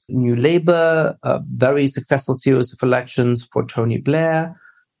of New Labour, a very successful series of elections for Tony Blair.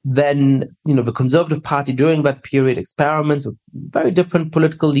 Then, the Conservative Party during that period experiments with very different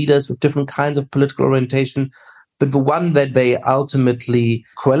political leaders with different kinds of political orientation. But the one that they ultimately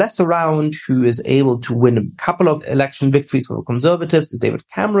coalesce around, who is able to win a couple of election victories for the Conservatives, is David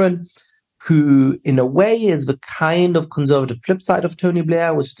Cameron, who in a way is the kind of conservative flip side of Tony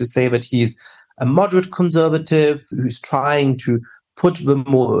Blair, which is to say that he's a moderate conservative who's trying to put the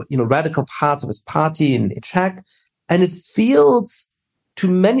more, radical parts of his party in check. And it feels to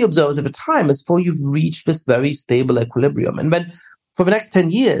many observers at the time as though you've reached this very stable equilibrium. And then for the next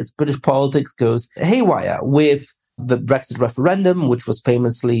 10 years, British politics goes haywire with the Brexit referendum, which was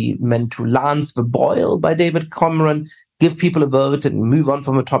famously meant to lance the boil by David Cameron, give people a vote and move on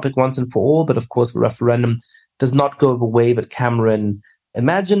from the topic once and for all. But of course, the referendum does not go the way that Cameron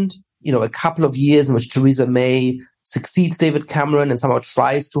imagined. A couple of years in which Theresa May succeeds David Cameron and somehow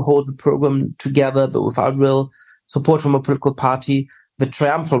tries to hold the program together, but without real support from a political party. The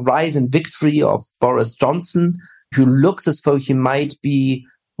triumphal rise and victory of Boris Johnson, who looks as though he might be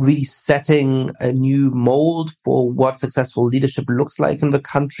really setting a new mold for what successful leadership looks like in the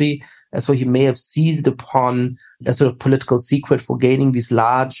country, as though he may have seized upon a sort of political secret for gaining these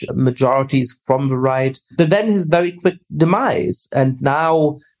large majorities from the right. But then his very quick demise, and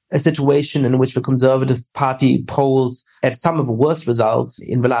now a situation in which the Conservative Party polls at some of the worst results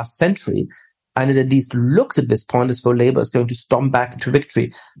in the last century. And it at least looks at this point as though Labour is going to storm back to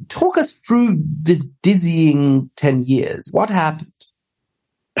victory. Talk us through this dizzying 10 years. What happened?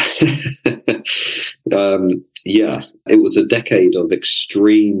 It was a decade of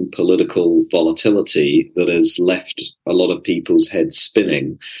extreme political volatility that has left a lot of people's heads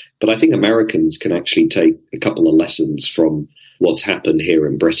spinning. But I think Americans can actually take a couple of lessons from what's happened here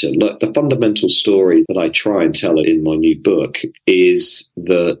in Britain. Look, the fundamental story that I try and tell in my new book is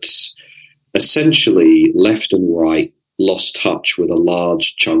that essentially left and right lost touch with a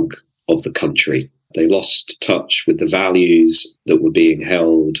large chunk of the country. They lost touch with the values that were being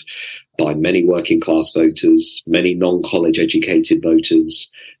held by many working class voters, many non-college educated voters,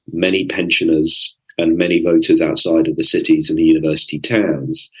 many pensioners, and many voters outside of the cities and the university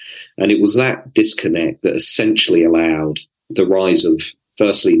towns. And it was that disconnect that essentially allowed the rise of,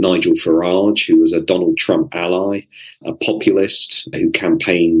 firstly, Nigel Farage, who was a Donald Trump ally, a populist who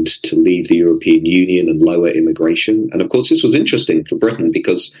campaigned to leave the European Union and lower immigration. And of course, this was interesting for Britain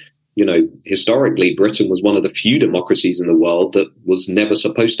because, historically, Britain was one of the few democracies in the world that was never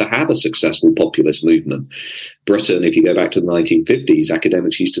supposed to have a successful populist movement. Britain, if you go back to the 1950s,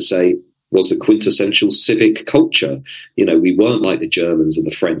 academics used to say, was the quintessential civic culture. We weren't like the Germans and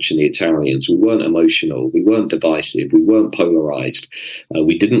the French and the Italians. We weren't emotional. We weren't divisive. We weren't polarized.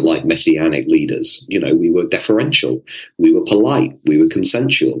 We didn't like messianic leaders. We were deferential. We were polite. We were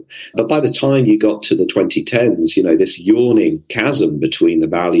consensual. But by the time you got to the 2010s, this yawning chasm between the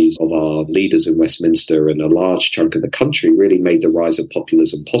values of our leaders in Westminster and a large chunk of the country really made the rise of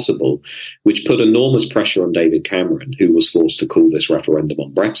populism possible, which put enormous pressure on David Cameron, who was forced to call this referendum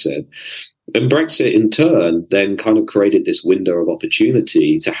on Brexit. And Brexit, in turn, then kind of created this window of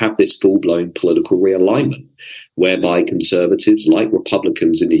opportunity to have this full-blown political realignment, whereby conservatives, like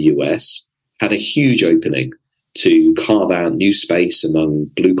Republicans in the US, had a huge opening to carve out new space among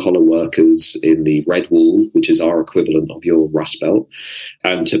blue-collar workers in the Red Wall, which is our equivalent of your Rust Belt,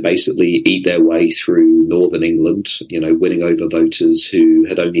 and to basically eat their way through Northern England, winning over voters who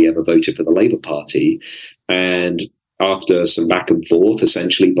had only ever voted for the Labour Party. And after some back and forth,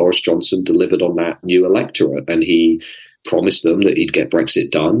 essentially, Boris Johnson delivered on that new electorate, and he promised them that he'd get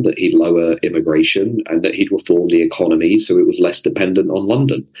Brexit done, that he'd lower immigration, and that he'd reform the economy so it was less dependent on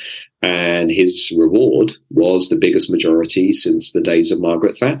London. And his reward was the biggest majority since the days of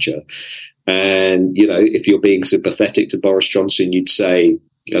Margaret Thatcher. And, if you're being sympathetic to Boris Johnson, you'd say,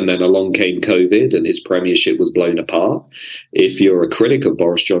 And then along came COVID and his premiership was blown apart. If you're a critic of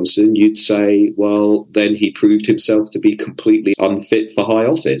Boris Johnson, you'd say, well, then he proved himself to be completely unfit for high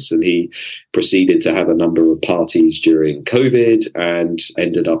office. And he proceeded to have a number of parties during COVID and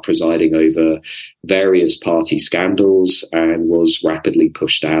ended up presiding over various party scandals and was rapidly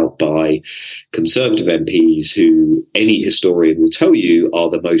pushed out by Conservative MPs who any historian will tell you are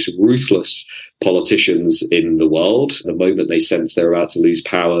the most ruthless politicians in the world. The moment they sense they're about to lose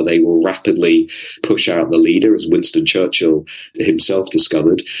power, they will rapidly push out the leader, as Winston Churchill himself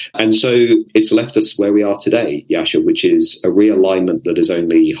discovered. And so it's left us where we are today, Yascha, which is a realignment that is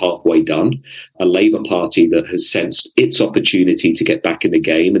only halfway done, a Labour Party that has sensed its opportunity to get back in the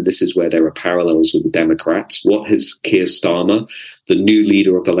game. And this is where there are parallels with the Democrats. What has Keir Starmer, the new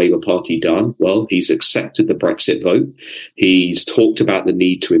leader of the Labour Party, done? Well, he's accepted the Brexit vote. He's talked about the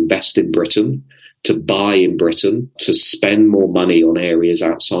need to invest in Britain, to buy in Britain, to spend more money on areas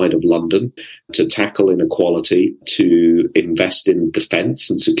outside of London, to tackle inequality, to invest in defence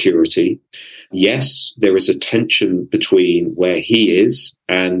and security. Yes, there is a tension between where he is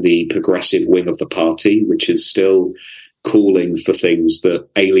and the progressive wing of the party, which is still calling for things that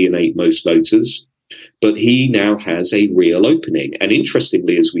alienate most voters. But he now has a real opening. And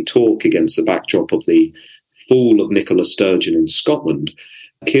interestingly, as we talk against the backdrop of the fall of Nicola Sturgeon in Scotland,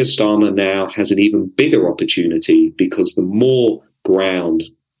 Keir Starmer now has an even bigger opportunity because the more ground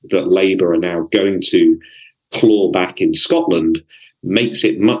that Labour are now going to claw back in Scotland makes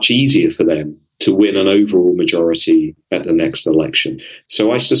it much easier for them to win an overall majority at the next election.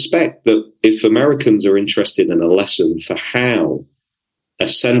 So I suspect that if Americans are interested in a lesson for how a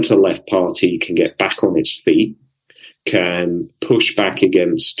centre-left party can get back on its feet, can push back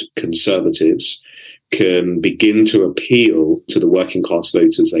against conservatives, can begin to appeal to the working class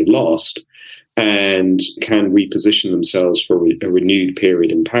voters they lost, and can reposition themselves for a renewed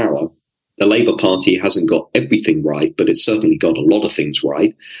period in power. The Labour Party hasn't got everything right, but it's certainly got a lot of things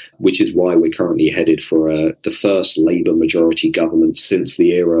right, which is why we're currently headed for the first Labour majority government since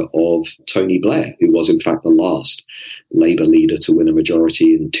the era of Tony Blair, who was in fact the last Labour leader to win a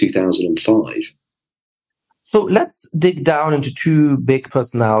majority in 2005. So let's dig down into two big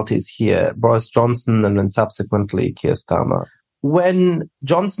personalities here, Boris Johnson and then subsequently Keir Starmer. When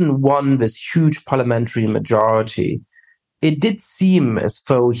Johnson won this huge parliamentary majority, it did seem as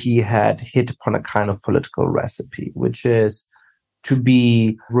though he had hit upon a kind of political recipe, which is to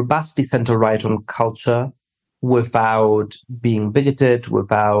be robustly centre-right on culture without being bigoted,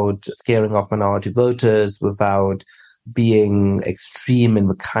 without scaring off minority voters, without being extreme in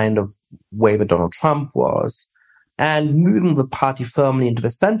the kind of way that Donald Trump was, and moving the party firmly into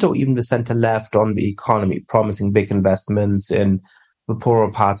the center or even the center left on the economy, promising big investments in the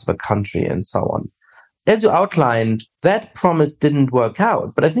poorer parts of the country and so on. As you outlined, that promise didn't work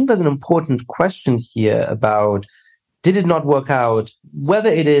out. But I think there's an important question here about, did it not work out, whether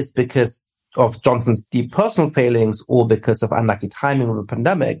it is because of Johnson's deep personal failings or because of unlucky timing of the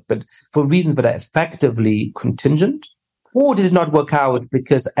pandemic, but for reasons that are effectively contingent? Or did it not work out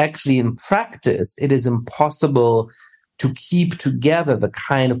because actually in practice, it is impossible to keep together the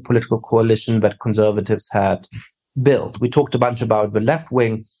kind of political coalition that conservatives had built? We talked a bunch about the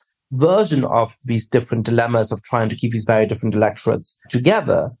left-wing version of these different dilemmas of trying to keep these very different electorates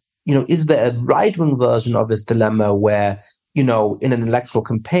together. Is there a right-wing version of this dilemma where, in an electoral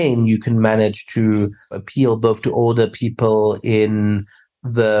campaign, you can manage to appeal both to older people in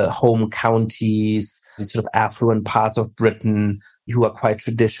the home counties, the sort of affluent parts of Britain who are quite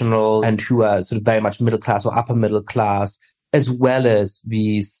traditional and who are sort of very much middle class or upper middle class, as well as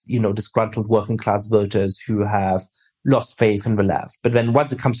these, disgruntled working class voters who have lost faith in the left. But then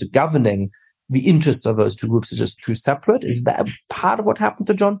once it comes to governing, the interests of those two groups are just too separate. Is that part of what happened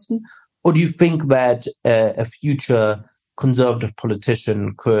to Johnson? Or do you think that a future conservative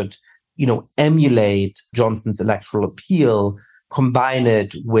politician could, emulate Johnson's electoral appeal, combine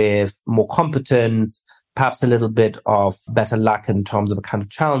it with more competence, perhaps a little bit of better luck in terms of the kind of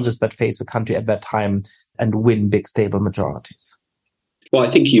challenges that face the country at that time, and win big, stable majorities? Well,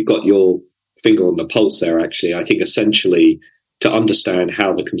 I think you've got your finger on the pulse there, actually. I think essentially to understand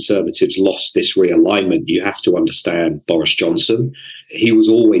how the Conservatives lost this realignment, you have to understand Boris Johnson. He was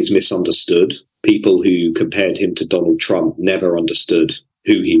always misunderstood. People who compared him to Donald Trump never understood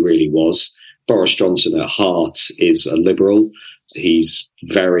who he really was. Boris Johnson at heart is a liberal. He's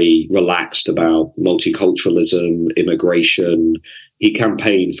very relaxed about multiculturalism, immigration. He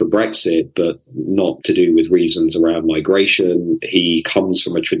campaigned for Brexit, but not to do with reasons around migration. He comes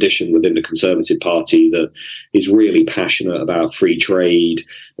from a tradition within the Conservative Party that is really passionate about free trade,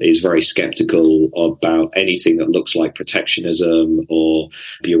 is very sceptical about anything that looks like protectionism or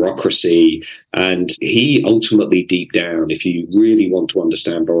bureaucracy. And he ultimately, deep down, if you really want to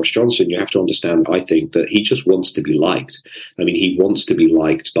understand Boris Johnson, you have to understand, I think, that he just wants to be liked. I mean, he wants to be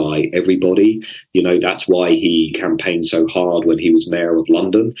liked by everybody. You know, that's why he campaigned so hard when he was mayor of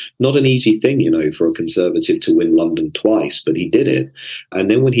London. Not an easy thing, you know, for a Conservative to win London twice, but he did it.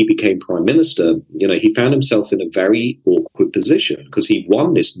 And then when he became prime minister, you know, he found himself in a very awkward position because he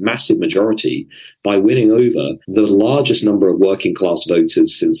won this massive majority by winning over the largest number of working class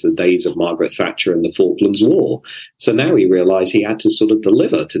voters since the days of Margaret Thatcher and the Falklands War. So now he realized he had to sort of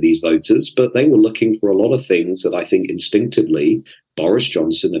deliver to these voters, but they were looking for a lot of things that I think instinctively Boris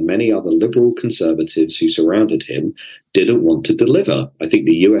Johnson and many other liberal conservatives who surrounded him didn't want to deliver. I think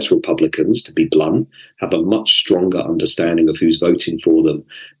the US Republicans, to be blunt, have a much stronger understanding of who's voting for them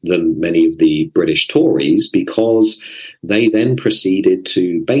than many of the British Tories, because they then proceeded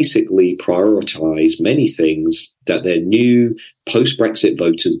to basically prioritize many things that their new post-Brexit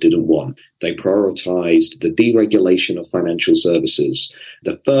voters didn't want. They prioritized the deregulation of financial services.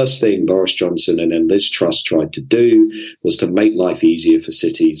 The first thing Boris Johnson and then Liz Truss tried to do was to make life easier for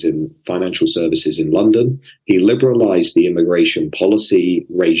cities and financial services in London. He liberalized the immigration policy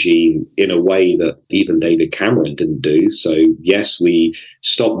regime in a way that even David Cameron didn't do. So yes, we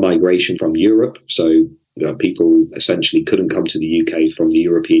stopped migration from Europe. So people essentially couldn't come to the UK from the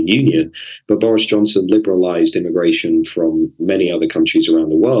European Union. But Boris Johnson liberalised immigration from many other countries around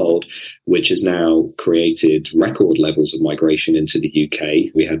the world, which has now created record levels of migration into the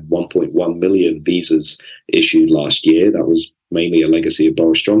UK. We had 1.1 million visas issued last year. That was mainly a legacy of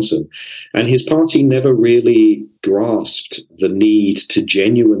Boris Johnson. And his party never really grasped the need to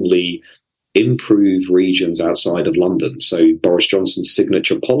genuinely improve regions outside of London. So Boris Johnson's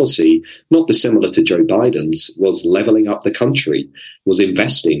signature policy, not dissimilar to Joe Biden's, was levelling up the country, was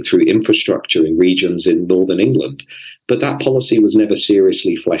investing through infrastructure in regions in northern England. But that policy was never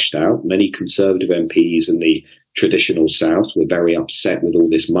seriously fleshed out. Many Conservative MPs in the traditional South were very upset with all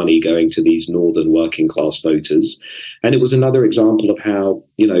this money going to these northern working class voters. And it was another example of how,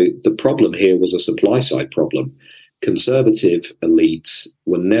 the problem here was a supply side problem. Conservative elites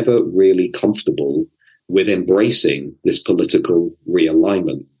were never really comfortable with embracing this political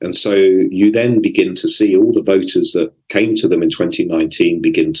realignment. And so you then begin to see all the voters that came to them in 2019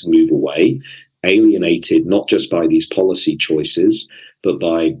 begin to move away, alienated not just by these policy choices, but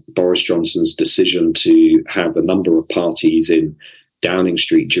by Boris Johnson's decision to have a number of parties in Downing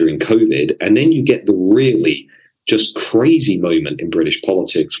Street during COVID. And then you get the really just crazy moment in British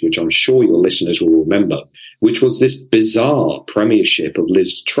politics, which I'm sure your listeners will remember, which was this bizarre premiership of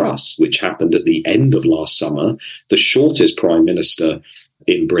Liz Truss, which happened at the end of last summer, the shortest prime minister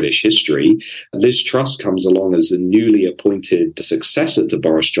in British history. Liz Truss comes along as a newly appointed successor to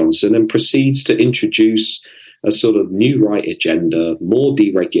Boris Johnson and proceeds to introduce a sort of new right agenda, more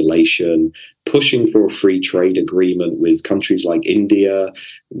deregulation, pushing for a free trade agreement with countries like India,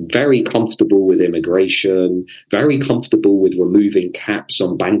 very comfortable with immigration, very comfortable with removing caps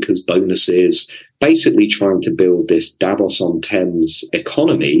on bankers' bonuses, basically trying to build this Davos-on-Thames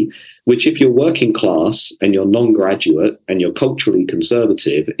economy, which if you're working class and you're non-graduate and you're culturally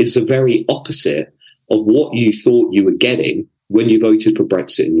conservative, is the very opposite of what you thought you were getting when you voted for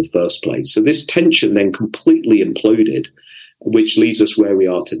Brexit in the first place. So this tension then completely imploded, which leads us where we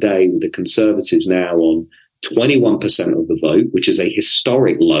are today with the Conservatives now on 21% of the vote, which is a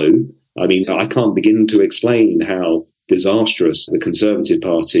historic low. I mean, I can't begin to explain how disastrous the Conservative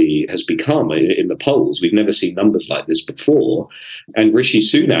Party has become in the polls. We've never seen numbers like this before. And Rishi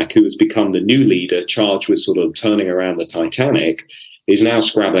Sunak, who has become the new leader charged with sort of turning around the Titanic, is now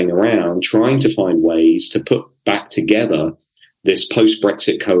scrabbling around, trying to find ways to put back together this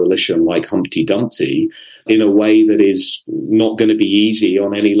post-Brexit coalition like Humpty Dumpty in a way that is not going to be easy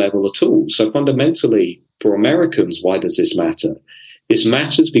on any level at all. So fundamentally, for Americans, why does this matter? This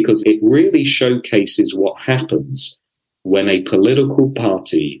matters because it really showcases what happens when a political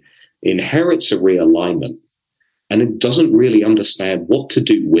party inherits a realignment and it doesn't really understand what to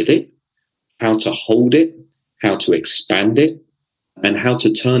do with it, how to hold it, how to expand it, and how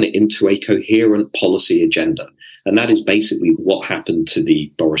to turn it into a coherent policy agenda. And that is basically what happened to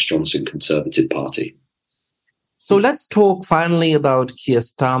the Boris Johnson Conservative Party. So let's talk finally about Keir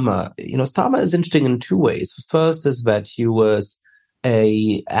Starmer. Starmer is interesting in two ways. First is that he was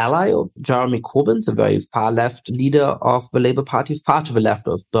a ally of Jeremy Corbyn's, a very far-left leader of the Labour Party, far to the left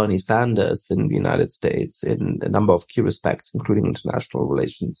of Bernie Sanders in the United States in a number of key respects, including international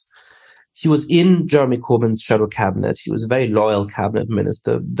relations. He was in Jeremy Corbyn's shadow cabinet. He was a very loyal cabinet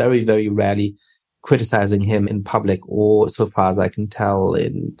minister, very, very rarely criticizing him in public or, so far as I can tell,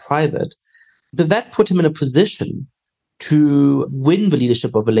 in private. But that put him in a position to win the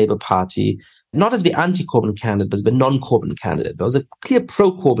leadership of the Labour Party, not as the anti-Corbyn candidate, but as the non-Corbyn candidate. There was a clear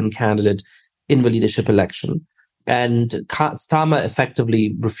pro-Corbyn candidate in the leadership election. And Starmer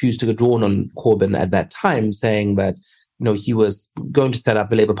effectively refused to go drawn on Corbyn at that time, saying that he was going to set up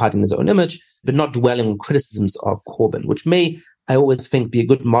the Labour Party in his own image, but not dwelling on criticisms of Corbyn, which may, I always think, be a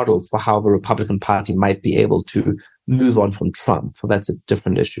good model for how the Republican Party might be able to move on from Trump. So that's a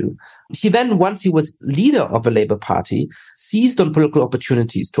different issue. He then, once he was leader of the Labour Party, seized on political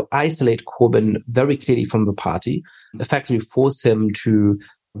opportunities to isolate Corbyn very clearly from the party, effectively force him to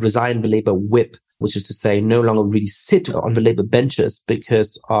resign the Labour whip, which is to say no longer really sit on the Labour benches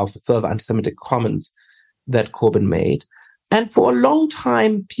because of further anti-Semitic comments that Corbyn made. And for a long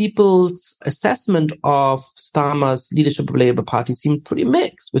time, people's assessment of Starmer's leadership of the Labour Party seemed pretty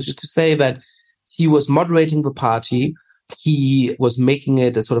mixed, which is to say that he was moderating the party. He was making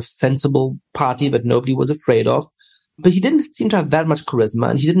it a sort of sensible party that nobody was afraid of. But he didn't seem to have that much charisma,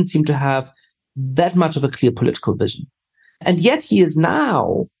 and he didn't seem to have that much of a clear political vision. And yet he is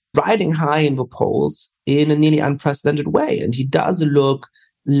now riding high in the polls in a nearly unprecedented way. And he does look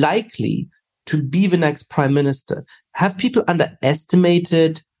likely to be the next prime minister. Have people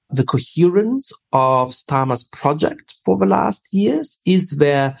underestimated the coherence of Starmer's project for the last years? Is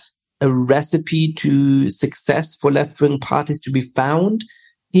there a recipe to success for left-wing parties to be found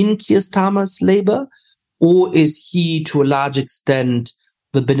in Keir Starmer's Labour? Or is he, to a large extent,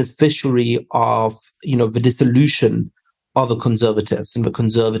 the beneficiary of, the dissolution of the Conservatives and the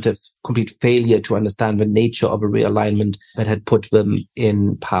Conservatives' complete failure to understand the nature of a realignment that had put them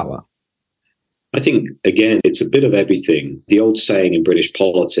in power? I think, again, it's a bit of everything. The old saying in British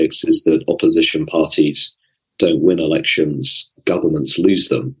politics is that opposition parties don't win elections, governments lose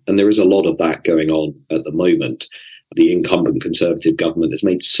them. And there is a lot of that going on at the moment. The incumbent Conservative government has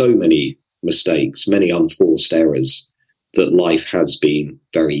made so many mistakes, many unforced errors, that life has been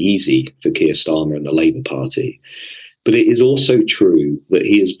very easy for Keir Starmer and the Labour Party. But it is also true that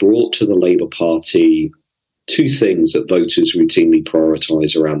he has brought to the Labour Party two things that voters routinely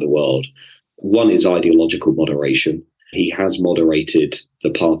prioritise around the world. One is ideological moderation. He has moderated the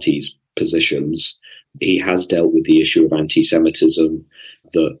party's positions. He has dealt with the issue of anti-Semitism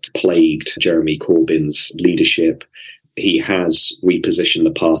that plagued Jeremy Corbyn's leadership. He has repositioned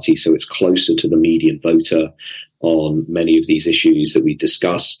the party so it's closer to the median voter on many of these issues that we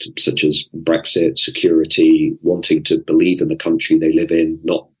discussed, such as Brexit, security, wanting to believe in the country they live in,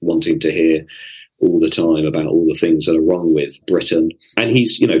 not wanting to hear all the time about all the things that are wrong with Britain. And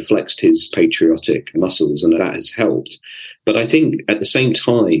he's, flexed his patriotic muscles, and that has helped. But I think at the same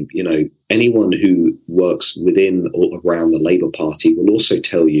time, anyone who works within or around the Labour Party will also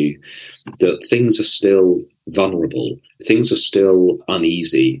tell you that things are still vulnerable. Things are still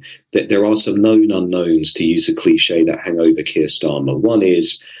uneasy. That there are some known unknowns, to use a cliche, that hang over Keir Starmer. One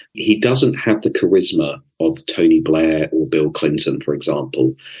is he doesn't have the charisma of Tony Blair or Bill Clinton, for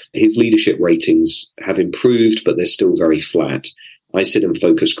example. His leadership ratings have improved, but they're still very flat. I sit in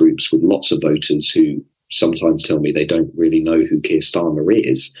focus groups with lots of voters who sometimes tell me they don't really know who Keir Starmer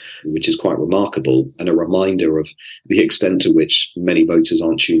is, which is quite remarkable, and a reminder of the extent to which many voters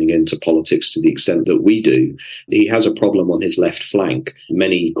aren't tuning into politics to the extent that we do. He has a problem on his left flank.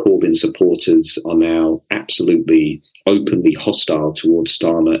 Many Corbyn supporters are now absolutely openly hostile towards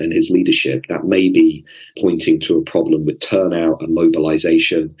Starmer and his leadership. That may be pointing to a problem with turnout and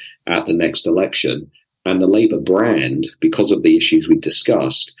mobilisation at the next election. And the Labour brand, because of the issues we've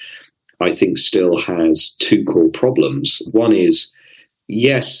discussed, I think still has two core problems. One is,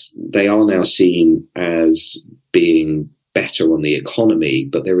 yes, they are now seen as being better on the economy,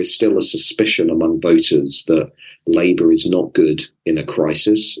 but there is still a suspicion among voters that Labour is not good in a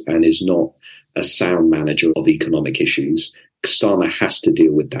crisis and is not a sound manager of economic issues. Starmer has to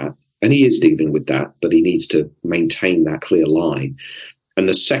deal with that, and he is dealing with that, but he needs to maintain that clear line. And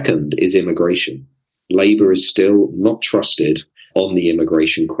the second is immigration. Labour is still not trusted on the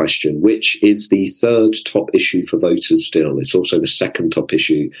immigration question, which is the third top issue for voters still. It's also the second top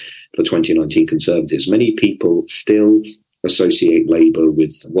issue for 2019 Conservatives. Many people still associate Labour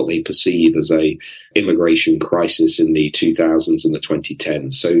with what they perceive as a immigration crisis in the 2000s and the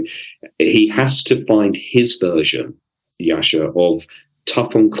 2010s. So he has to find his version, Yascha, of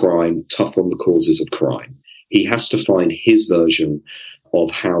tough on crime, tough on the causes of crime. He has to find his version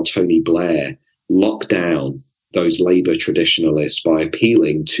of how Tony Blair locked down those Labour traditionalists by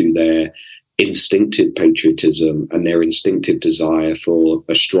appealing to their instinctive patriotism and their instinctive desire for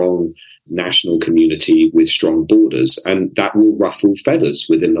a strong national community with strong borders. And that will ruffle feathers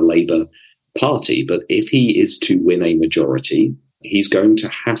within the Labour Party. But if he is to win a majority, he's going to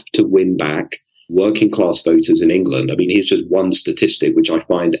have to win back working class voters in England. I mean, here's just one statistic which I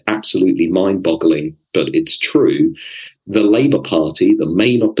find absolutely mind-boggling, but it's true. The Labour Party, the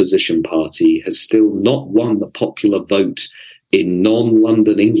main opposition party, has still not won the popular vote in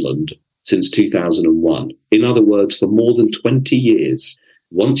non-London England since 2001. In other words, for more than 20 years,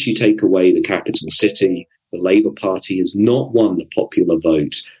 once you take away the capital city, the Labour Party has not won the popular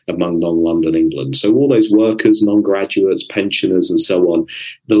vote among non-London England. So all those workers, non-graduates, pensioners and so on,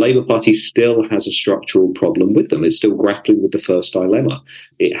 the Labour Party still has a structural problem with them. It's still grappling with the first dilemma.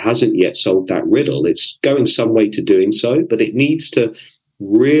 It hasn't yet solved that riddle. It's going some way to doing so, but it needs to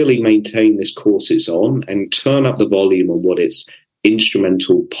really maintain this course it's on and turn up the volume on what its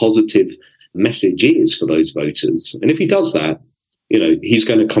instrumental positive message is for those voters. And if he does that, he's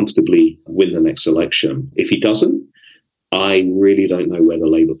going to comfortably win the next election. If he doesn't, I really don't know where the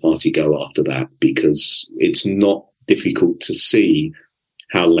Labour Party go after that, because it's not difficult to see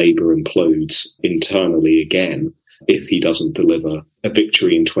how Labour implodes internally again if he doesn't deliver a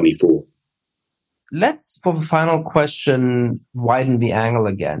victory in 24. Let's, for the final question, widen the angle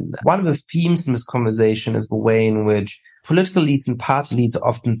again. One of the themes in this conversation is the way in which political elites and party elites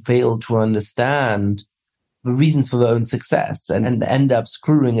often fail to understand the reasons for their own success and end up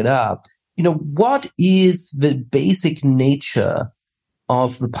screwing it up. What is the basic nature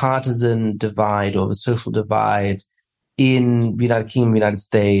of the partisan divide or the social divide in the United Kingdom, the United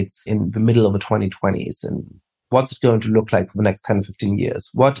States, in the middle of the 2020s? And what's it going to look like for the next 10 or 15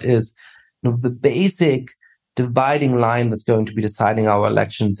 years? What is the basic dividing line that's going to be deciding our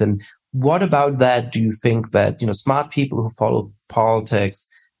elections? And what about that do you think that, smart people who follow politics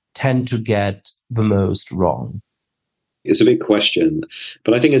tend to get the most wrong? It's a big question.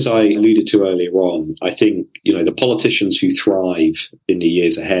 But I think, as I alluded to earlier on, I think, the politicians who thrive in the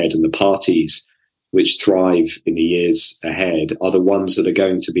years ahead and the parties which thrive in the years ahead are the ones that are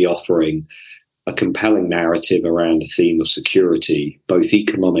going to be offering a compelling narrative around the theme of security, both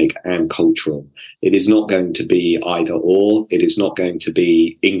economic and cultural. It is not going to be either or. It is not going to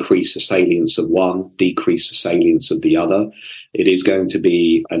be increase the salience of one, decrease the salience of the other. It is going to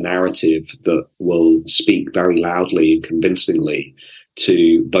be a narrative that will speak very loudly and convincingly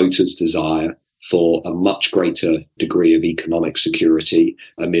to voters' desire for a much greater degree of economic security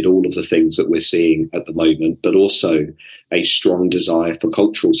amid all of the things that we're seeing at the moment, but also a strong desire for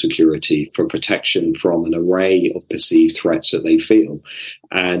cultural security, for protection from an array of perceived threats that they feel.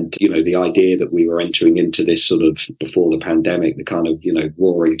 And, the idea that we were entering into this sort of, before the pandemic, the kind of,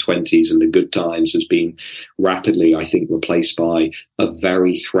 roaring 20s and the good times has been rapidly, I think, replaced by a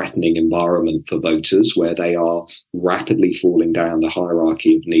very threatening environment for voters where they are rapidly falling down the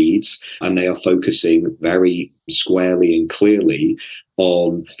hierarchy of needs, and they are focusing very squarely and clearly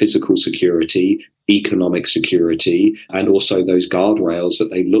on physical security, economic security, and also those guardrails that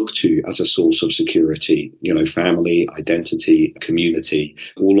they look to as a source of security, family, identity, community,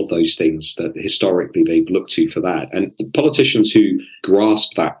 all of those things that historically they've looked to for that. And politicians who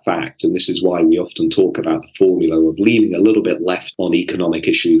grasp that fact, and this is why we often talk about the formula of leaning a little bit left on economic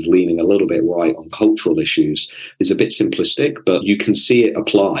issues, leaning a little bit right on cultural issues, is a bit simplistic, but you can see it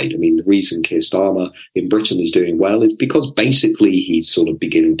applied. I mean, the reason Keir Starmer in Britain is doing well is because basically he's sort of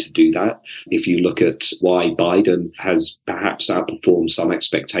beginning to do that. If you look at why Biden has perhaps outperformed some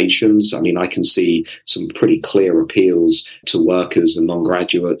expectations, I mean, I can see some pretty clear appeals to workers and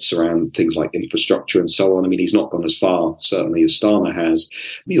non-graduates around things like infrastructure and so on. I mean, he's not gone as far, certainly, as Starmer has.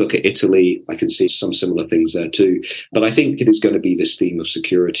 You look at Italy, I can see some similar things there too. But I think it is going to be this theme of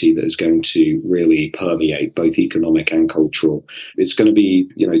security that is going to really permeate both economic and cultural. It's going to be,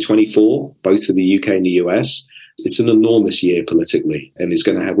 24, both for the UK and the US. It's an enormous year politically, and it's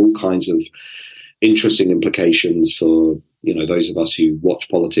going to have all kinds of interesting implications for, those of us who watch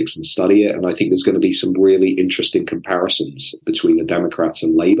politics and study it. And I think there's going to be some really interesting comparisons between the Democrats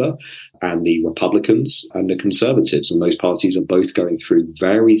and Labour and the Republicans and the Conservatives. And those parties are both going through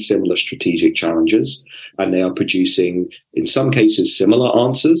very similar strategic challenges, and they are producing, in some cases, similar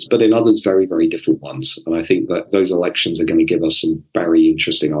answers, but in others, very, very different ones. And I think that those elections are going to give us some very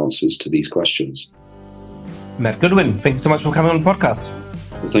interesting answers to these questions. Matt Goodwin, thank you so much for coming on the podcast.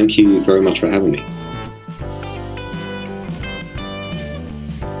 Well, thank you very much for having me.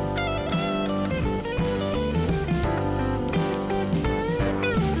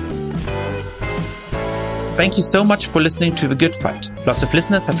 Thank you so much for listening to The Good Fight. Lots of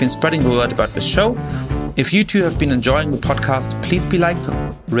listeners have been spreading the word about this show. If you too have been enjoying the podcast, please be like,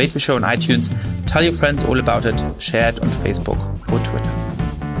 rate the show on iTunes, tell your friends all about it, share it on Facebook or Twitter.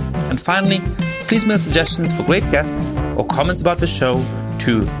 And finally, please mail suggestions for great guests or comments about the show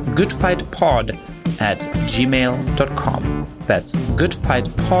to goodfightpod@gmail.com. That's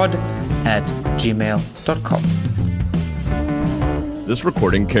goodfightpod@gmail.com. This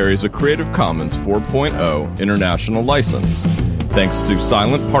recording carries a Creative Commons 4.0 international license. Thanks to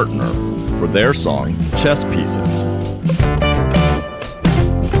Silent Partner for their song, Chess Pieces.